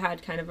bad. They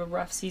had kind of a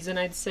rough season,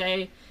 I'd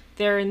say.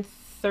 They're in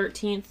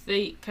 13th.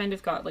 They kind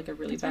of got like a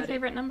really That's my bad.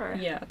 favorite number.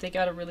 Yeah, they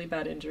got a really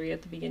bad injury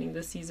at the beginning of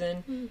the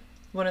season.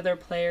 One of their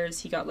players,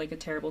 he got like a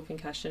terrible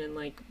concussion and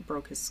like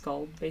broke his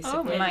skull, basically.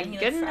 Oh my Didn't he,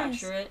 goodness.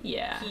 fracture it?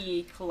 Yeah.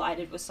 He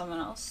collided with someone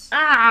else.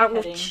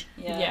 Ouch.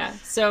 Heading. Yeah.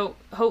 So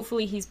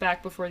hopefully he's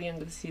back before the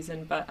end of the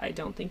season, but I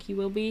don't think he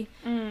will be.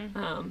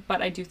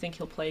 But I do think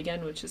he'll play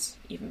again, which is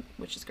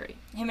great.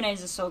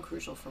 Jimenez is so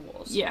crucial for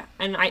Wolves. Yeah,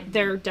 and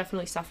they're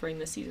definitely suffering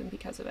this season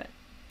because of it.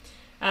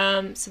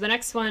 So the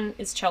next one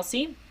is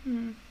Chelsea.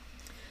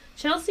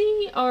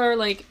 Chelsea are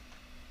like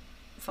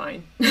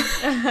fine.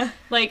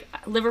 Like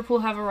Liverpool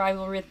have a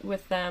rivalry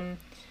with them.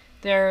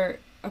 They're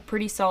a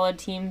pretty solid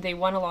team. They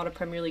won a lot of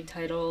Premier League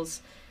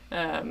titles.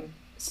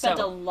 Spent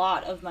a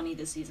lot of money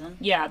this season.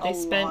 Yeah, they A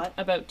spent lot.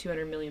 about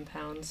 £200 million.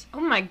 Oh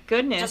my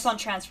goodness. Just on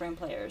transferring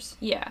players.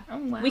 Yeah. Oh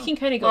wow. We can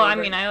kind of go Well, over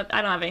I mean, I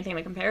don't have anything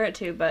to compare it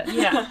to, but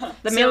yeah.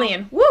 the So-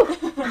 million. Woo.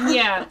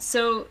 Yeah,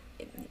 so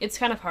it's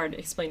kind of hard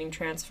explaining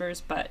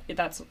transfers, but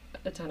that's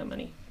a ton of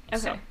money.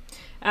 Okay.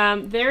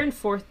 So, they're in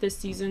 4th this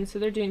season, so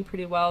they're doing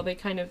pretty well. They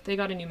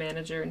got a new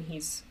manager, and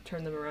he's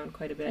turned them around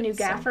quite a bit. A new so-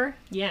 gaffer.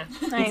 Yeah,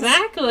 Nice.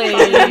 exactly.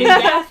 New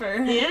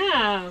gaffer.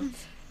 Yeah.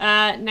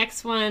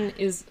 Next one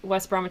is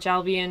West Bromwich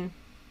Albion.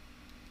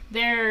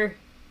 They're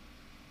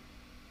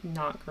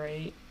not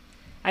great.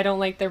 I don't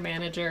like their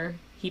manager.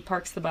 He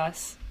parks the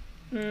bus.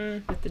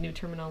 With the new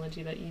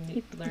terminology that you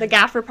need to learn. The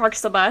gaffer parks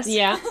the bus.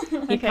 Yeah, he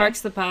Okay.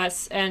 parks the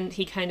bus, and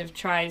he kind of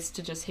tries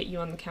to just hit you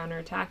on the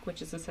counterattack,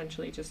 which is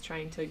essentially just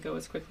trying to go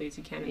as quickly as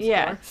you can and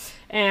Yeah. score.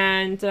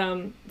 And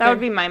That would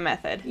be my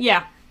method.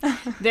 yeah.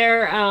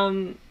 They're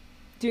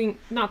doing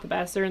not the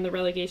best. They're in the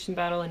relegation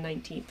battle in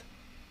 19th.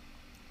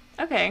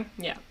 Okay.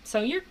 Yeah,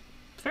 so you're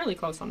fairly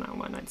close on that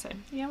one, I'd say.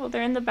 Yeah, well,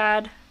 they're in the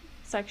bad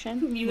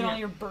section. You and Yeah. all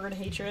your bird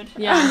hatred.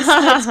 Yeah.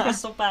 Besides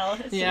Crystal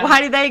Palace. Yeah.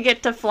 Why do they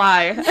get to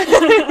fly?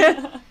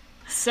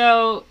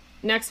 So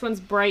next one's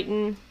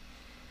Brighton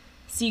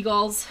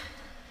Seagulls.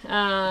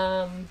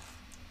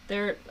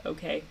 They're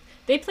okay.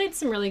 They played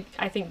some really,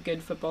 I think,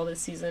 good football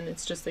this season.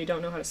 It's just they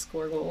don't know how to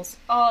score goals.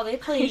 Oh, they I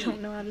play.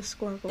 don't know how to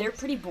score goals. They're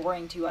pretty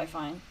boring too, I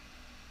find.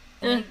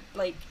 And they,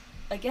 like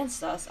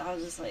against us, I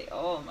was just like,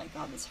 oh my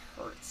god, this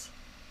hurts.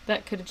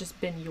 That could have just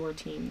been your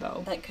team,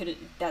 though.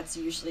 That's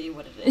usually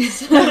what it is.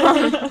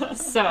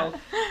 So,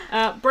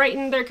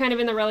 Brighton, they're kind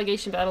of in the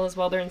relegation battle as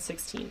well. They're in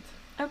 16th.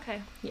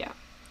 Okay. Yeah.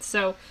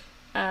 So,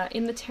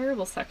 in the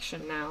terrible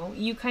section now,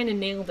 you kind of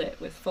nailed it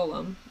with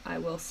Fulham, I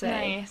will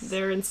say. Nice.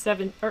 They're in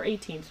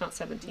 18th, not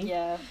 17th.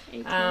 Yeah.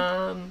 18.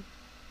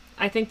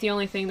 I think the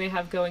only thing they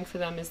have going for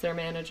them is their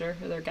manager,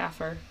 or their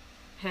gaffer.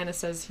 Hannah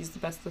says he's the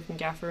best looking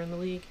gaffer in the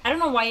league. I don't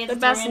know why you have The to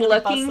throw best me under the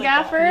bus looking like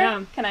that. gaffer?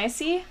 Yeah. Can I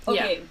see?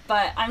 Okay,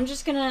 but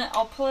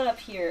I'll pull it up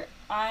here.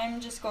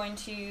 I'm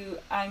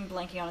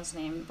blanking on his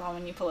name, Ron,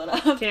 when you pull it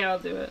up. Okay, I'll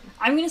do it.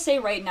 I'm gonna say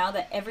right now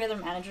that every other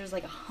manager is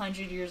like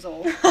 100 years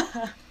old.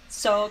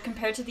 So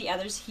compared to the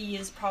others, he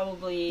is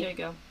probably... There you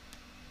go.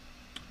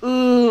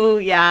 Ooh,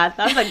 yeah,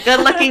 that's a good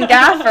looking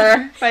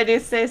gaffer, if I do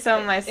say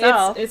so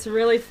myself. It's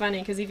really funny,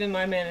 because even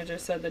my manager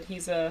said that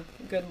he's a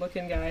good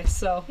looking guy,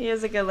 so... He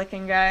is a good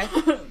looking guy.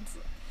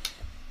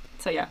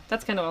 So yeah,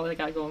 that's kind of all they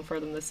got going for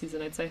them this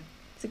season, I'd say.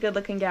 It's a good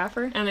looking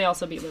gaffer. And they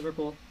also beat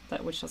Liverpool,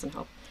 which doesn't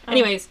help. Oh.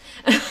 Anyways,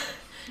 Well,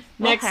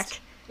 next heck.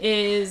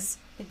 is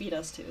They beat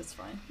us too, it's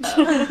fine.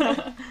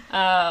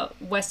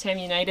 West Ham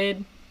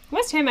United.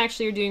 West Ham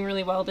actually are doing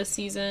really well this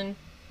season.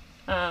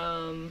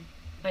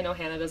 I know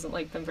Hannah doesn't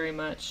like them very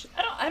much.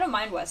 I don't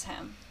mind West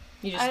Ham.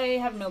 You just I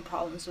have no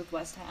problems with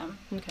West Ham.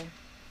 okay.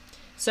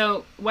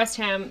 So West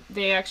Ham,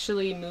 they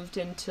actually moved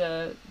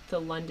into the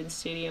London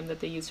stadium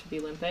that they use for the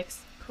Olympics.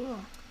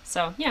 Cool.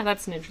 So, yeah,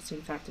 that's an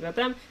interesting fact about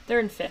them.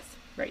 They're in 5th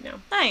right now.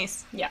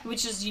 Nice. Yeah.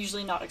 Which is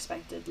usually not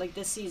expected. Like,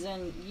 this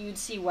season, you'd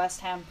see West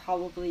Ham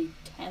probably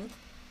 10th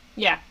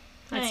Yeah,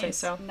 I'd say Nice.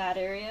 so. in that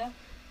area.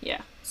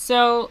 Yeah.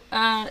 So,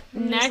 Next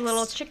next...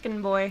 little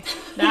chicken boy.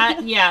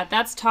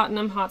 That's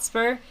Tottenham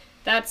Hotspur.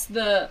 That's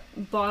the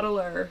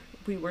bottler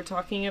we were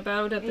talking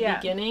about at the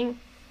beginning.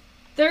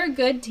 They're a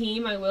good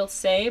team, I will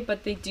say,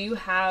 but they do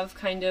have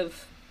kind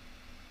of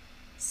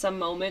some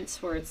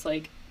moments where it's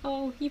like,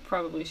 oh, you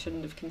probably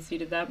shouldn't have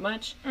conceded that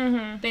much.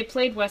 Mm-hmm. They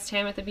played West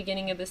Ham at the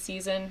beginning of the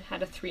season,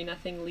 had a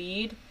 3-0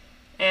 lead,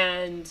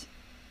 and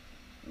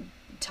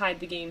tied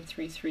the game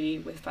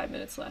 3-3 with 5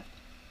 minutes left.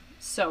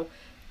 So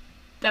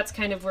that's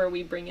kind of where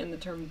we bring in the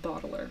term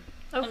bottler.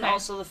 Okay. And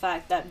also the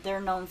fact that they're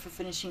known for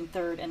finishing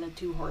 3rd in a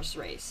 2-horse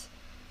race.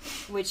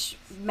 Which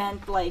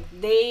meant, like,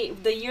 the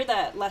year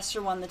that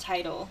Leicester won the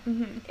title,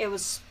 it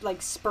was,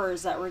 like,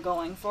 Spurs that were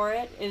going for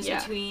it. It was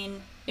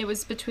It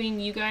was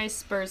between you guys,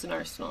 Spurs, and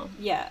Arsenal.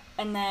 Yeah,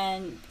 and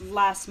then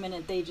last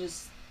minute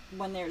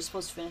when they were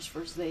supposed to finish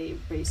first, they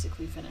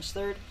basically finished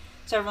 3rd.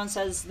 So everyone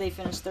says they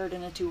finished 3rd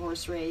in a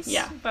 2-horse race.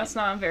 Yeah. That's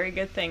not a very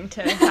good thing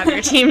to have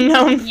your team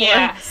known for.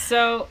 Yeah,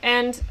 so,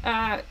 and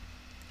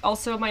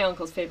also my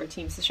uncle's favorite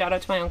team, so shout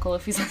out to my uncle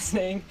if he's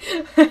listening.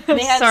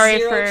 They had Sorry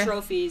 0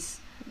 trophies.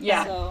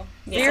 Yeah. So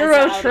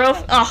 0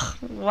 trophy. Oh,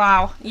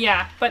 wow.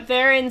 Yeah, but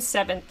they're in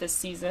 7th this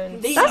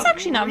season. That's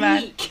actually not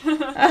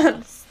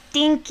bad.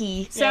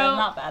 Stinky. So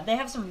not bad. They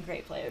have some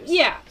great players.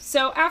 Yeah,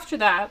 so after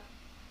that,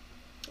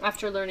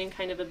 after learning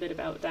kind of a bit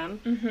about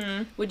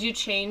them, would you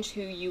change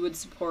who you would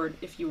support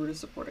if you were to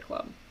support a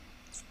club?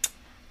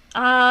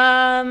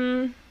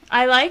 I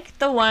like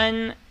the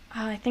one,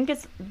 I think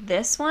it's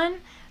this one.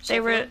 They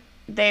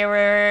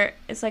were,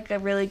 it's like a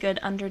really good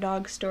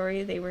underdog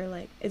story. They were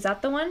like, is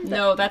that the one?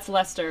 No, that's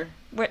Leicester.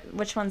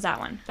 Which one's that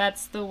one?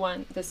 That's the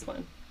one, this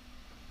one.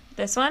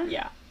 This one?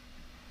 Yeah.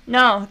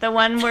 No, the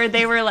one where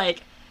they were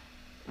like,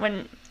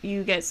 when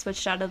you get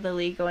switched out of the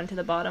league, go into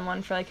the bottom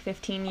one for like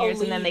 15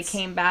 years, and then they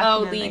came back.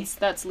 Oh, and then Leeds.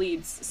 That's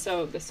Leeds.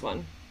 So this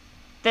one.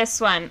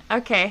 This one.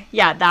 Okay.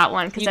 Yeah, that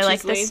one, because I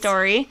like the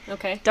story.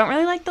 Okay. Don't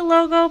really like the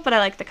logo, but I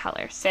like the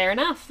colors. Fair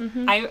enough.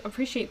 I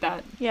appreciate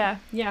that. Yeah.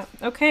 Yeah.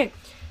 Okay.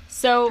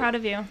 So Proud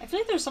of you. I feel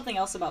like there's something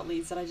else about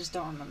Leeds that I just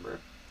don't remember.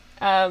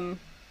 I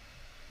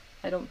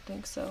don't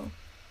think so.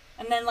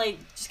 And then, like,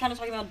 just kind of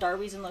talking about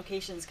derbies and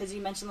locations, because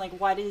you mentioned, like,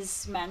 why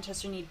does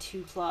Manchester need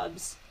 2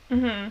 clubs?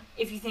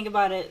 If you think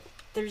about it,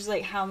 there's,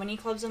 like, how many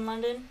clubs in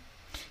London?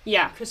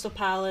 Yeah. Crystal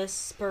Palace,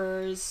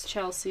 Spurs,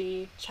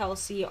 Chelsea,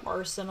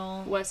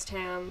 Arsenal, West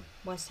Ham,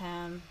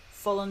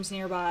 Fulham's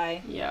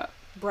nearby. Yeah.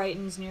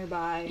 Brighton's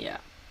nearby. Yeah.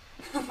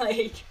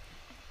 Like,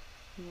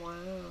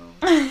 wow.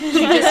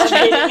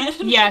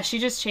 She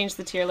just changed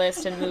the tier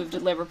list and moved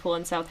Liverpool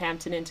and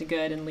Southampton into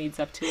good and Leeds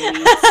up to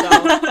elite. So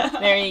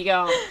there you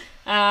go.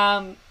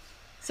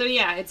 So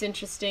yeah, it's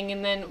interesting.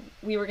 And then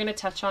we were going to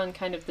touch on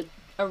kind of the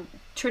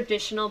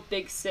traditional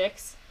Big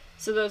Six.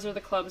 So those are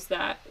the clubs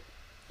that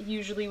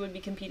usually would be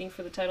competing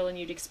for the title and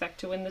you'd expect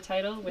to win the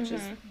title, which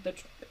is the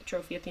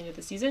trophy at the end of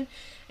the season,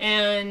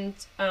 and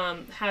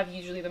have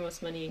usually the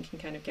most money and can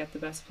kind of get the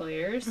best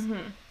players.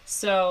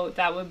 So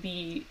that would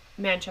be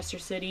Manchester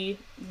City,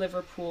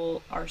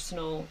 Liverpool,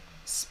 Arsenal,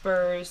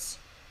 Spurs,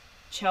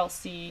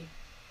 Chelsea,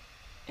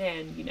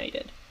 and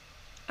United.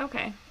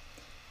 Okay.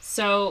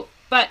 So,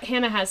 but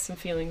Hannah has some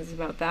feelings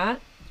about that.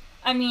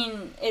 I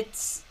mean,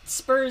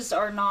 Spurs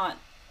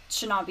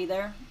should not be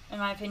there, in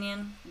my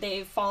opinion.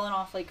 They've fallen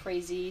off like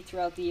crazy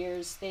throughout the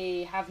years.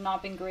 They have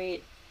not been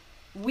great.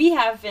 We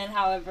have been,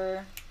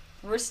 however.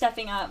 We're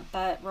stepping up,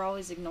 but we're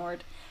always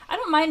ignored. I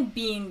don't mind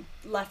being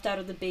left out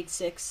of the Big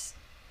Six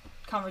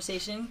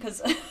conversation,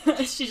 because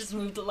she just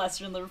moved to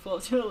Leicester and Liverpool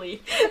to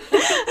elite.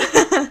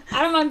 I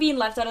don't mind being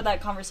left out of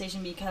that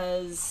conversation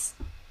because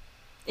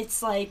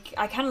it's like,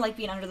 I kind of like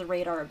being under the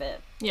radar a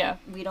bit. Yeah.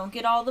 We don't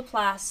get all the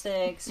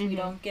plastics. We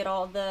don't get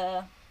all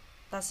the...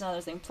 That's another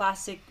thing.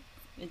 Plastic,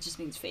 it just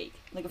means fake.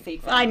 Like a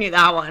fake fan. I knew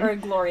that one. Or a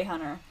glory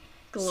hunter.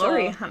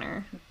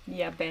 Hunter.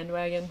 Yeah,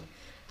 bandwagon.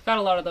 Got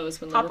a lot of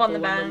those when Hop Liverpool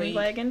on the won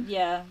bandwagon.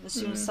 Yeah, as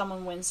soon as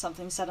someone wins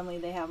something, suddenly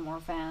they have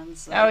more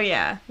fans. Oh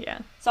yeah.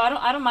 So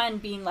I don't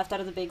mind being left out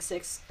of the Big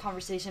Six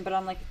conversation, but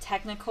on like a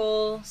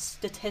technical,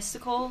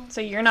 statistical. So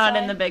you're not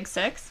side, in the Big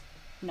Six?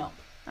 No.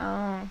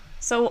 Oh.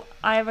 So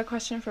I have a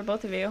question for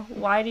both of you.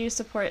 Why do you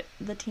support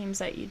the teams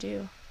that you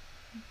do?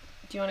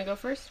 Do you want to go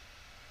first?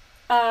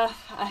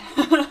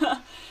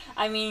 I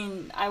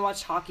mean, I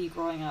watched hockey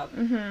growing up.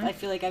 I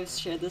feel like I've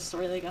shared this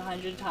story like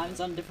 100 times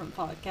on different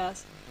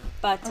podcasts.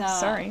 But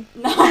sorry.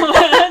 No,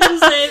 I'm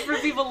just saying, for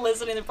people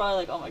listening, they're probably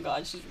like, "Oh my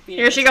god, she's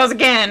repeating." Here she goes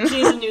again.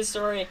 She needs a new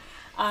story.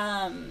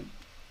 I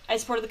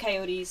supported the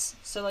Coyotes,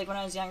 so like when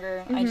I was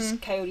younger, I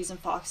just Coyotes and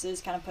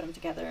Foxes kind of put them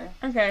together.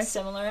 Okay.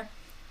 Similar,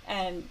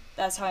 and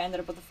that's how I ended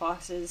up with the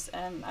Foxes,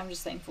 and I'm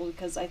just thankful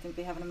because I think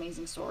they have an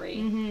amazing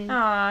story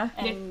Aw.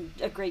 and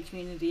a great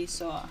community.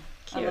 So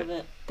I love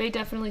it. They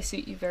definitely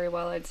suit you very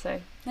well, I'd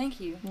say. Thank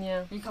you.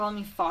 Yeah. Are you calling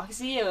me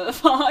Foxy? A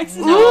fox?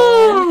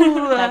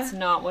 No, that's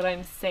not what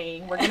I'm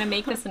saying. We're gonna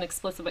make this an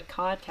explicit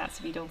podcast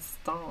if you don't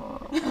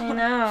stop.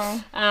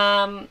 I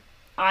know.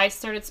 I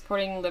started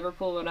supporting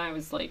Liverpool when I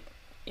was like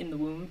in the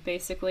womb,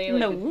 basically. In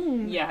like, the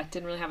womb. Yeah,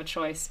 didn't really have a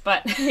choice,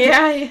 but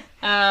Yeah.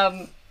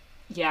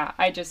 yeah,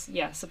 I just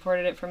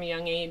supported it from a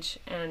young age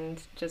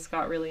and just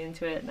got really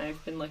into it, and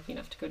I've been lucky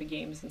enough to go to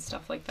games and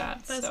stuff like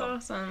that. That's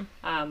awesome.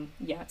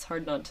 Yeah, it's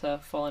hard not to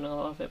fall in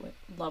love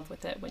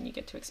with it when you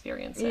get to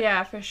experience it.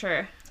 Yeah, for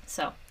sure.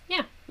 So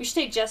yeah, We should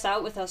take Jess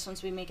out with us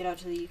once we make it out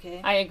to the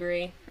UK. I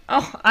agree.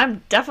 Oh,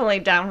 I'm definitely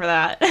down for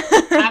that.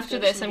 After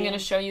this, I'm gonna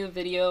show you a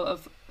video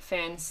of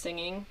fans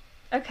singing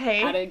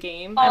Okay. at a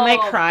game. I might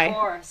cry. Of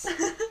course.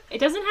 It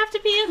doesn't have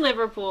to be in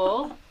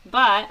Liverpool,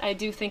 but I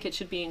do think it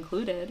should be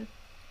included.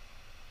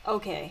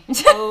 Okay.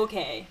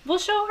 We'll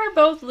show her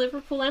both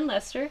Liverpool and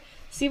Leicester.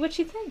 See what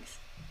she thinks.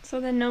 So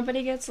then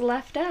nobody gets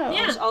left out.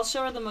 Yeah. I'll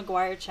show her the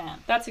Maguire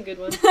chant. That's a good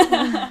one.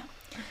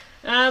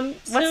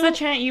 What's the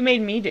chant you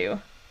made me do?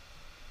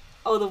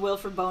 Oh, the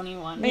Wilfred Boney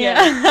one. Yeah.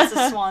 That's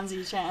a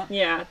Swansea chant.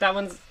 Yeah, that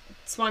one's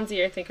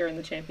Swansea, I think, are in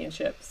the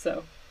championship,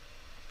 so.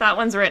 That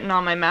one's written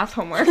on my math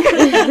homework.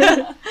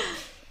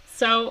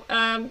 So,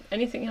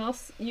 anything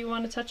else you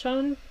want to touch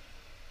on?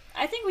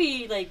 I think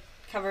we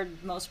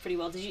covered most pretty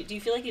well. Do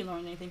you feel like you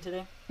learned anything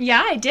today?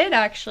 Yeah, I did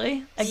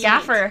actually. A Sweet.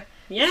 gaffer.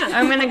 Yeah.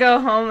 I'm gonna go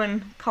home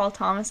and call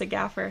Thomas a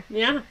gaffer.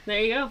 Yeah, there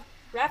you go.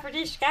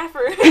 Rafferdish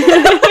Gaffer.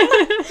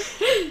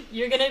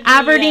 You're gonna be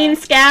Aberdeen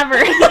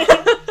Scabber.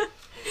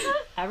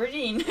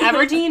 Aberdeen.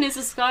 Aberdeen is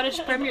a Scottish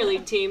Premier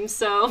League team,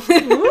 so.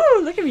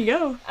 Woo, look at me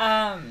go.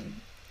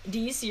 Do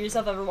you see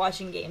yourself ever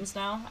watching games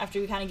now after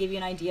we kind of give you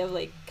an idea of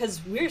because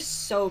we're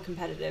so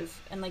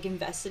competitive and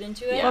invested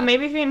into it? Yeah. Well,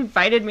 maybe if you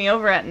invited me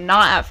over at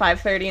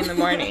 5:30 in the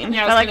morning,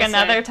 Yeah, I was but gonna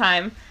another say.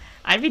 time,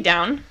 I'd be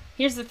down.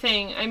 Here's the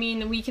thing. I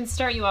mean, we can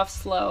start you off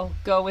slow.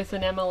 Go with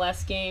an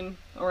MLS game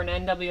or an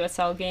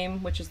NWSL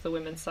game, which is the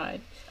women's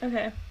side.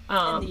 Okay.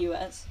 In the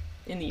U.S.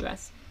 In the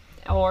U.S.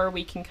 Or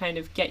we can kind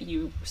of get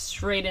you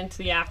straight into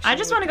the action. I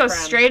just want to go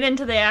straight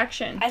into the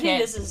action. I think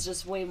Can't- this is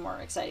just way more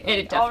exciting.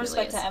 It All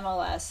definitely respect is. to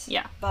MLS.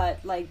 Yeah. But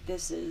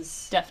this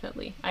is.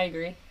 Definitely. I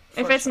agree.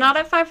 If For it's sure. not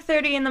at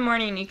 5:30 in the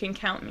morning, you can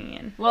count me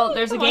in. Well,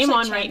 there's a Watch game that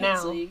on right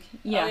Champions now. League.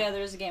 Yeah. Oh yeah,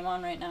 there's a game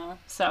on right now.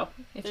 So,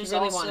 if There's you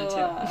really also,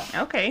 wanted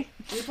to. Okay.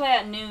 We play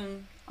at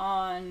noon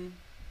on.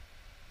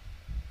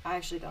 I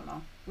actually don't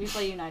know. We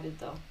play United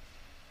though.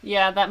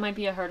 Yeah, that might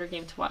be a harder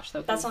game to watch,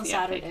 though. 'cause That's it's on the FA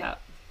Saturday.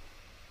 Cup.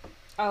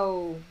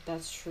 Oh,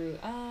 that's true.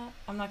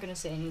 I'm not gonna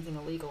say anything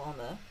illegal on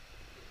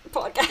the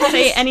podcast.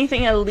 Say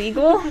anything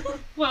illegal?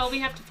 Well, we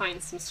have to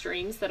find some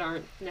streams that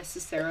aren't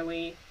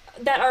necessarily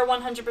that are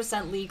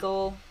 100%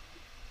 legal.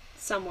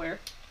 somewhere.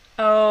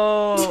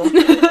 Oh.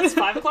 It's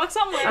 5 o'clock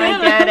somewhere.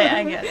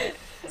 I get it.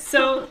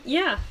 So,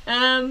 yeah.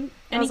 I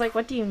was like,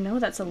 what do you know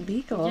that's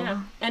illegal?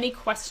 Yeah. Any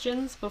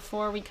questions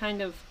before we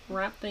kind of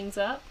wrap things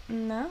up?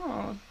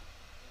 No.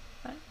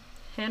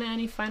 Hannah,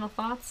 any final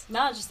thoughts?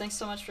 No, just thanks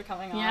so much for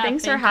coming on. Yeah.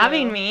 Thanks for thank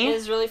having you. me. It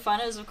was really fun.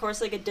 It was, of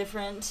course, a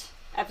different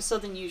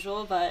episode than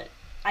usual, but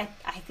I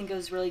think it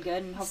was really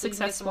good, and hopefully we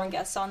can get some more Successful.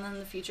 guests on in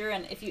the future.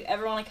 And if you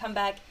ever want to come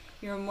back,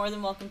 you're more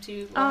than welcome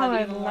to. We'll Oh, have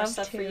I'd even more love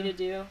stuff for to. you to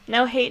do.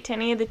 No hate to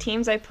any of the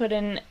teams I put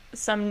in.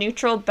 Some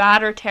neutral,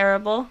 bad, or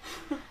terrible.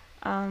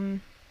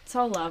 It's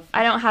all love.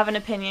 I don't have an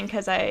opinion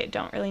because I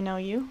don't really know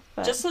you.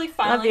 But Just to love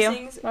finalize you.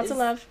 things, Lots of is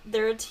love.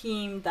 they're a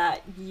team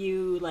that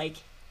you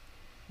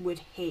would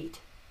hate.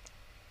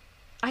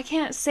 I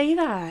can't say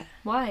that.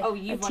 Why? Oh,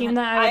 you A team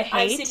that I would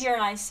I hate? sit here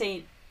and I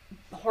say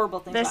horrible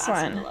things This about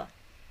Aston one. Villa.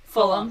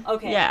 Fulham.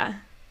 Okay. Yeah.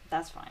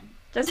 That's fine.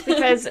 Just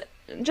because,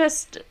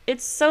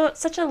 it's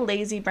such a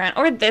lazy brand.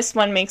 Or this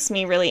one makes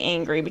me really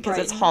angry because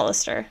it's Brighton.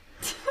 Hollister.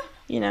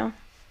 You know?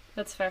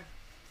 That's fair.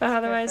 But Fair,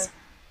 otherwise, fair.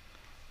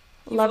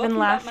 You've love and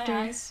opened up my laughter.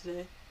 eyes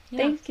today. Yeah.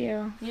 Thank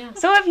you. Yeah.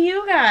 So have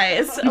you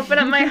guys. Open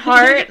up my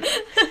heart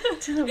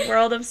to the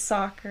world of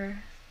soccer.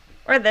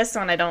 Or this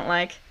one I don't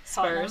like.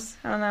 Spurs.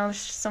 I don't know,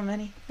 there's just so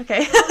many.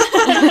 Okay.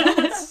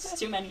 It's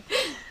too many.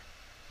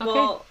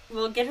 Okay.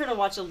 We'll get her to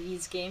watch a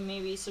Leeds game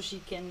maybe so she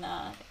can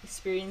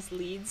experience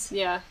Leeds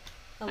Yeah.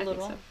 a I think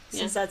little. so. Yeah.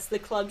 Since that's the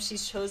club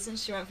she's chosen.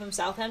 She went from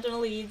Southampton to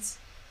Leeds.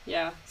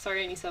 Yeah.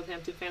 Sorry, any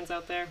Southampton fans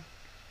out there.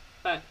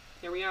 But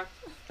here we are.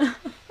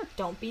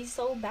 Don't be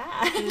so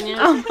bad. Yeah.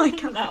 Oh my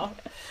god. No.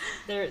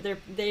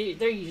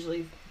 They're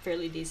usually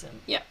fairly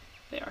decent. They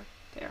are.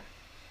 They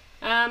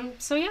are.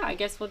 So yeah, I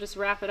guess we'll just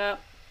wrap it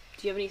up.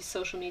 Do you have any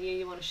social media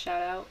you want to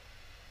shout out?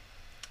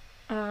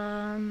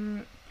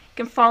 You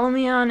can follow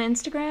me on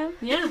Instagram.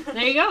 Yeah,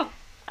 there you go.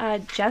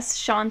 Jess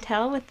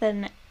Chantel with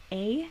an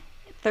A.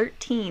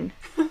 13.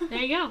 There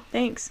you go.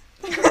 Thanks.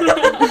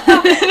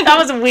 That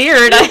was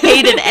weird. I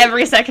hated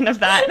every second of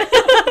that.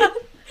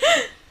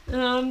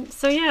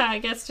 So yeah, I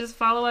guess just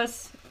follow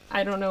us.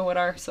 I don't know what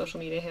our social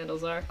media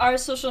handles are. Our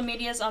social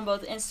medias on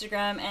both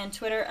Instagram and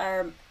Twitter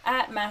are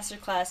at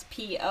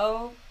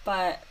MasterclassPO,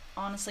 but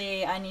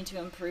honestly, I need to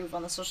improve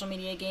on the social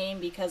media game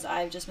because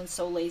I've just been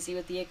so lazy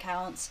with the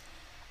accounts.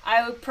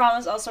 I would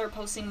promise I'll start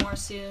posting more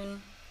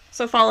soon.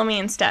 So follow me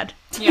instead.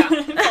 Yeah.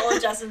 Follow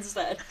Jess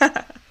instead.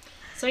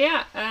 So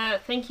yeah,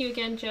 thank you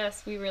again,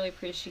 Jess. We really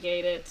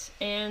appreciate it.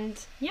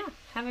 And yeah,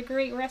 have a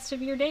great rest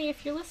of your day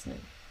if you're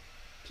listening.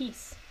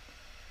 Peace.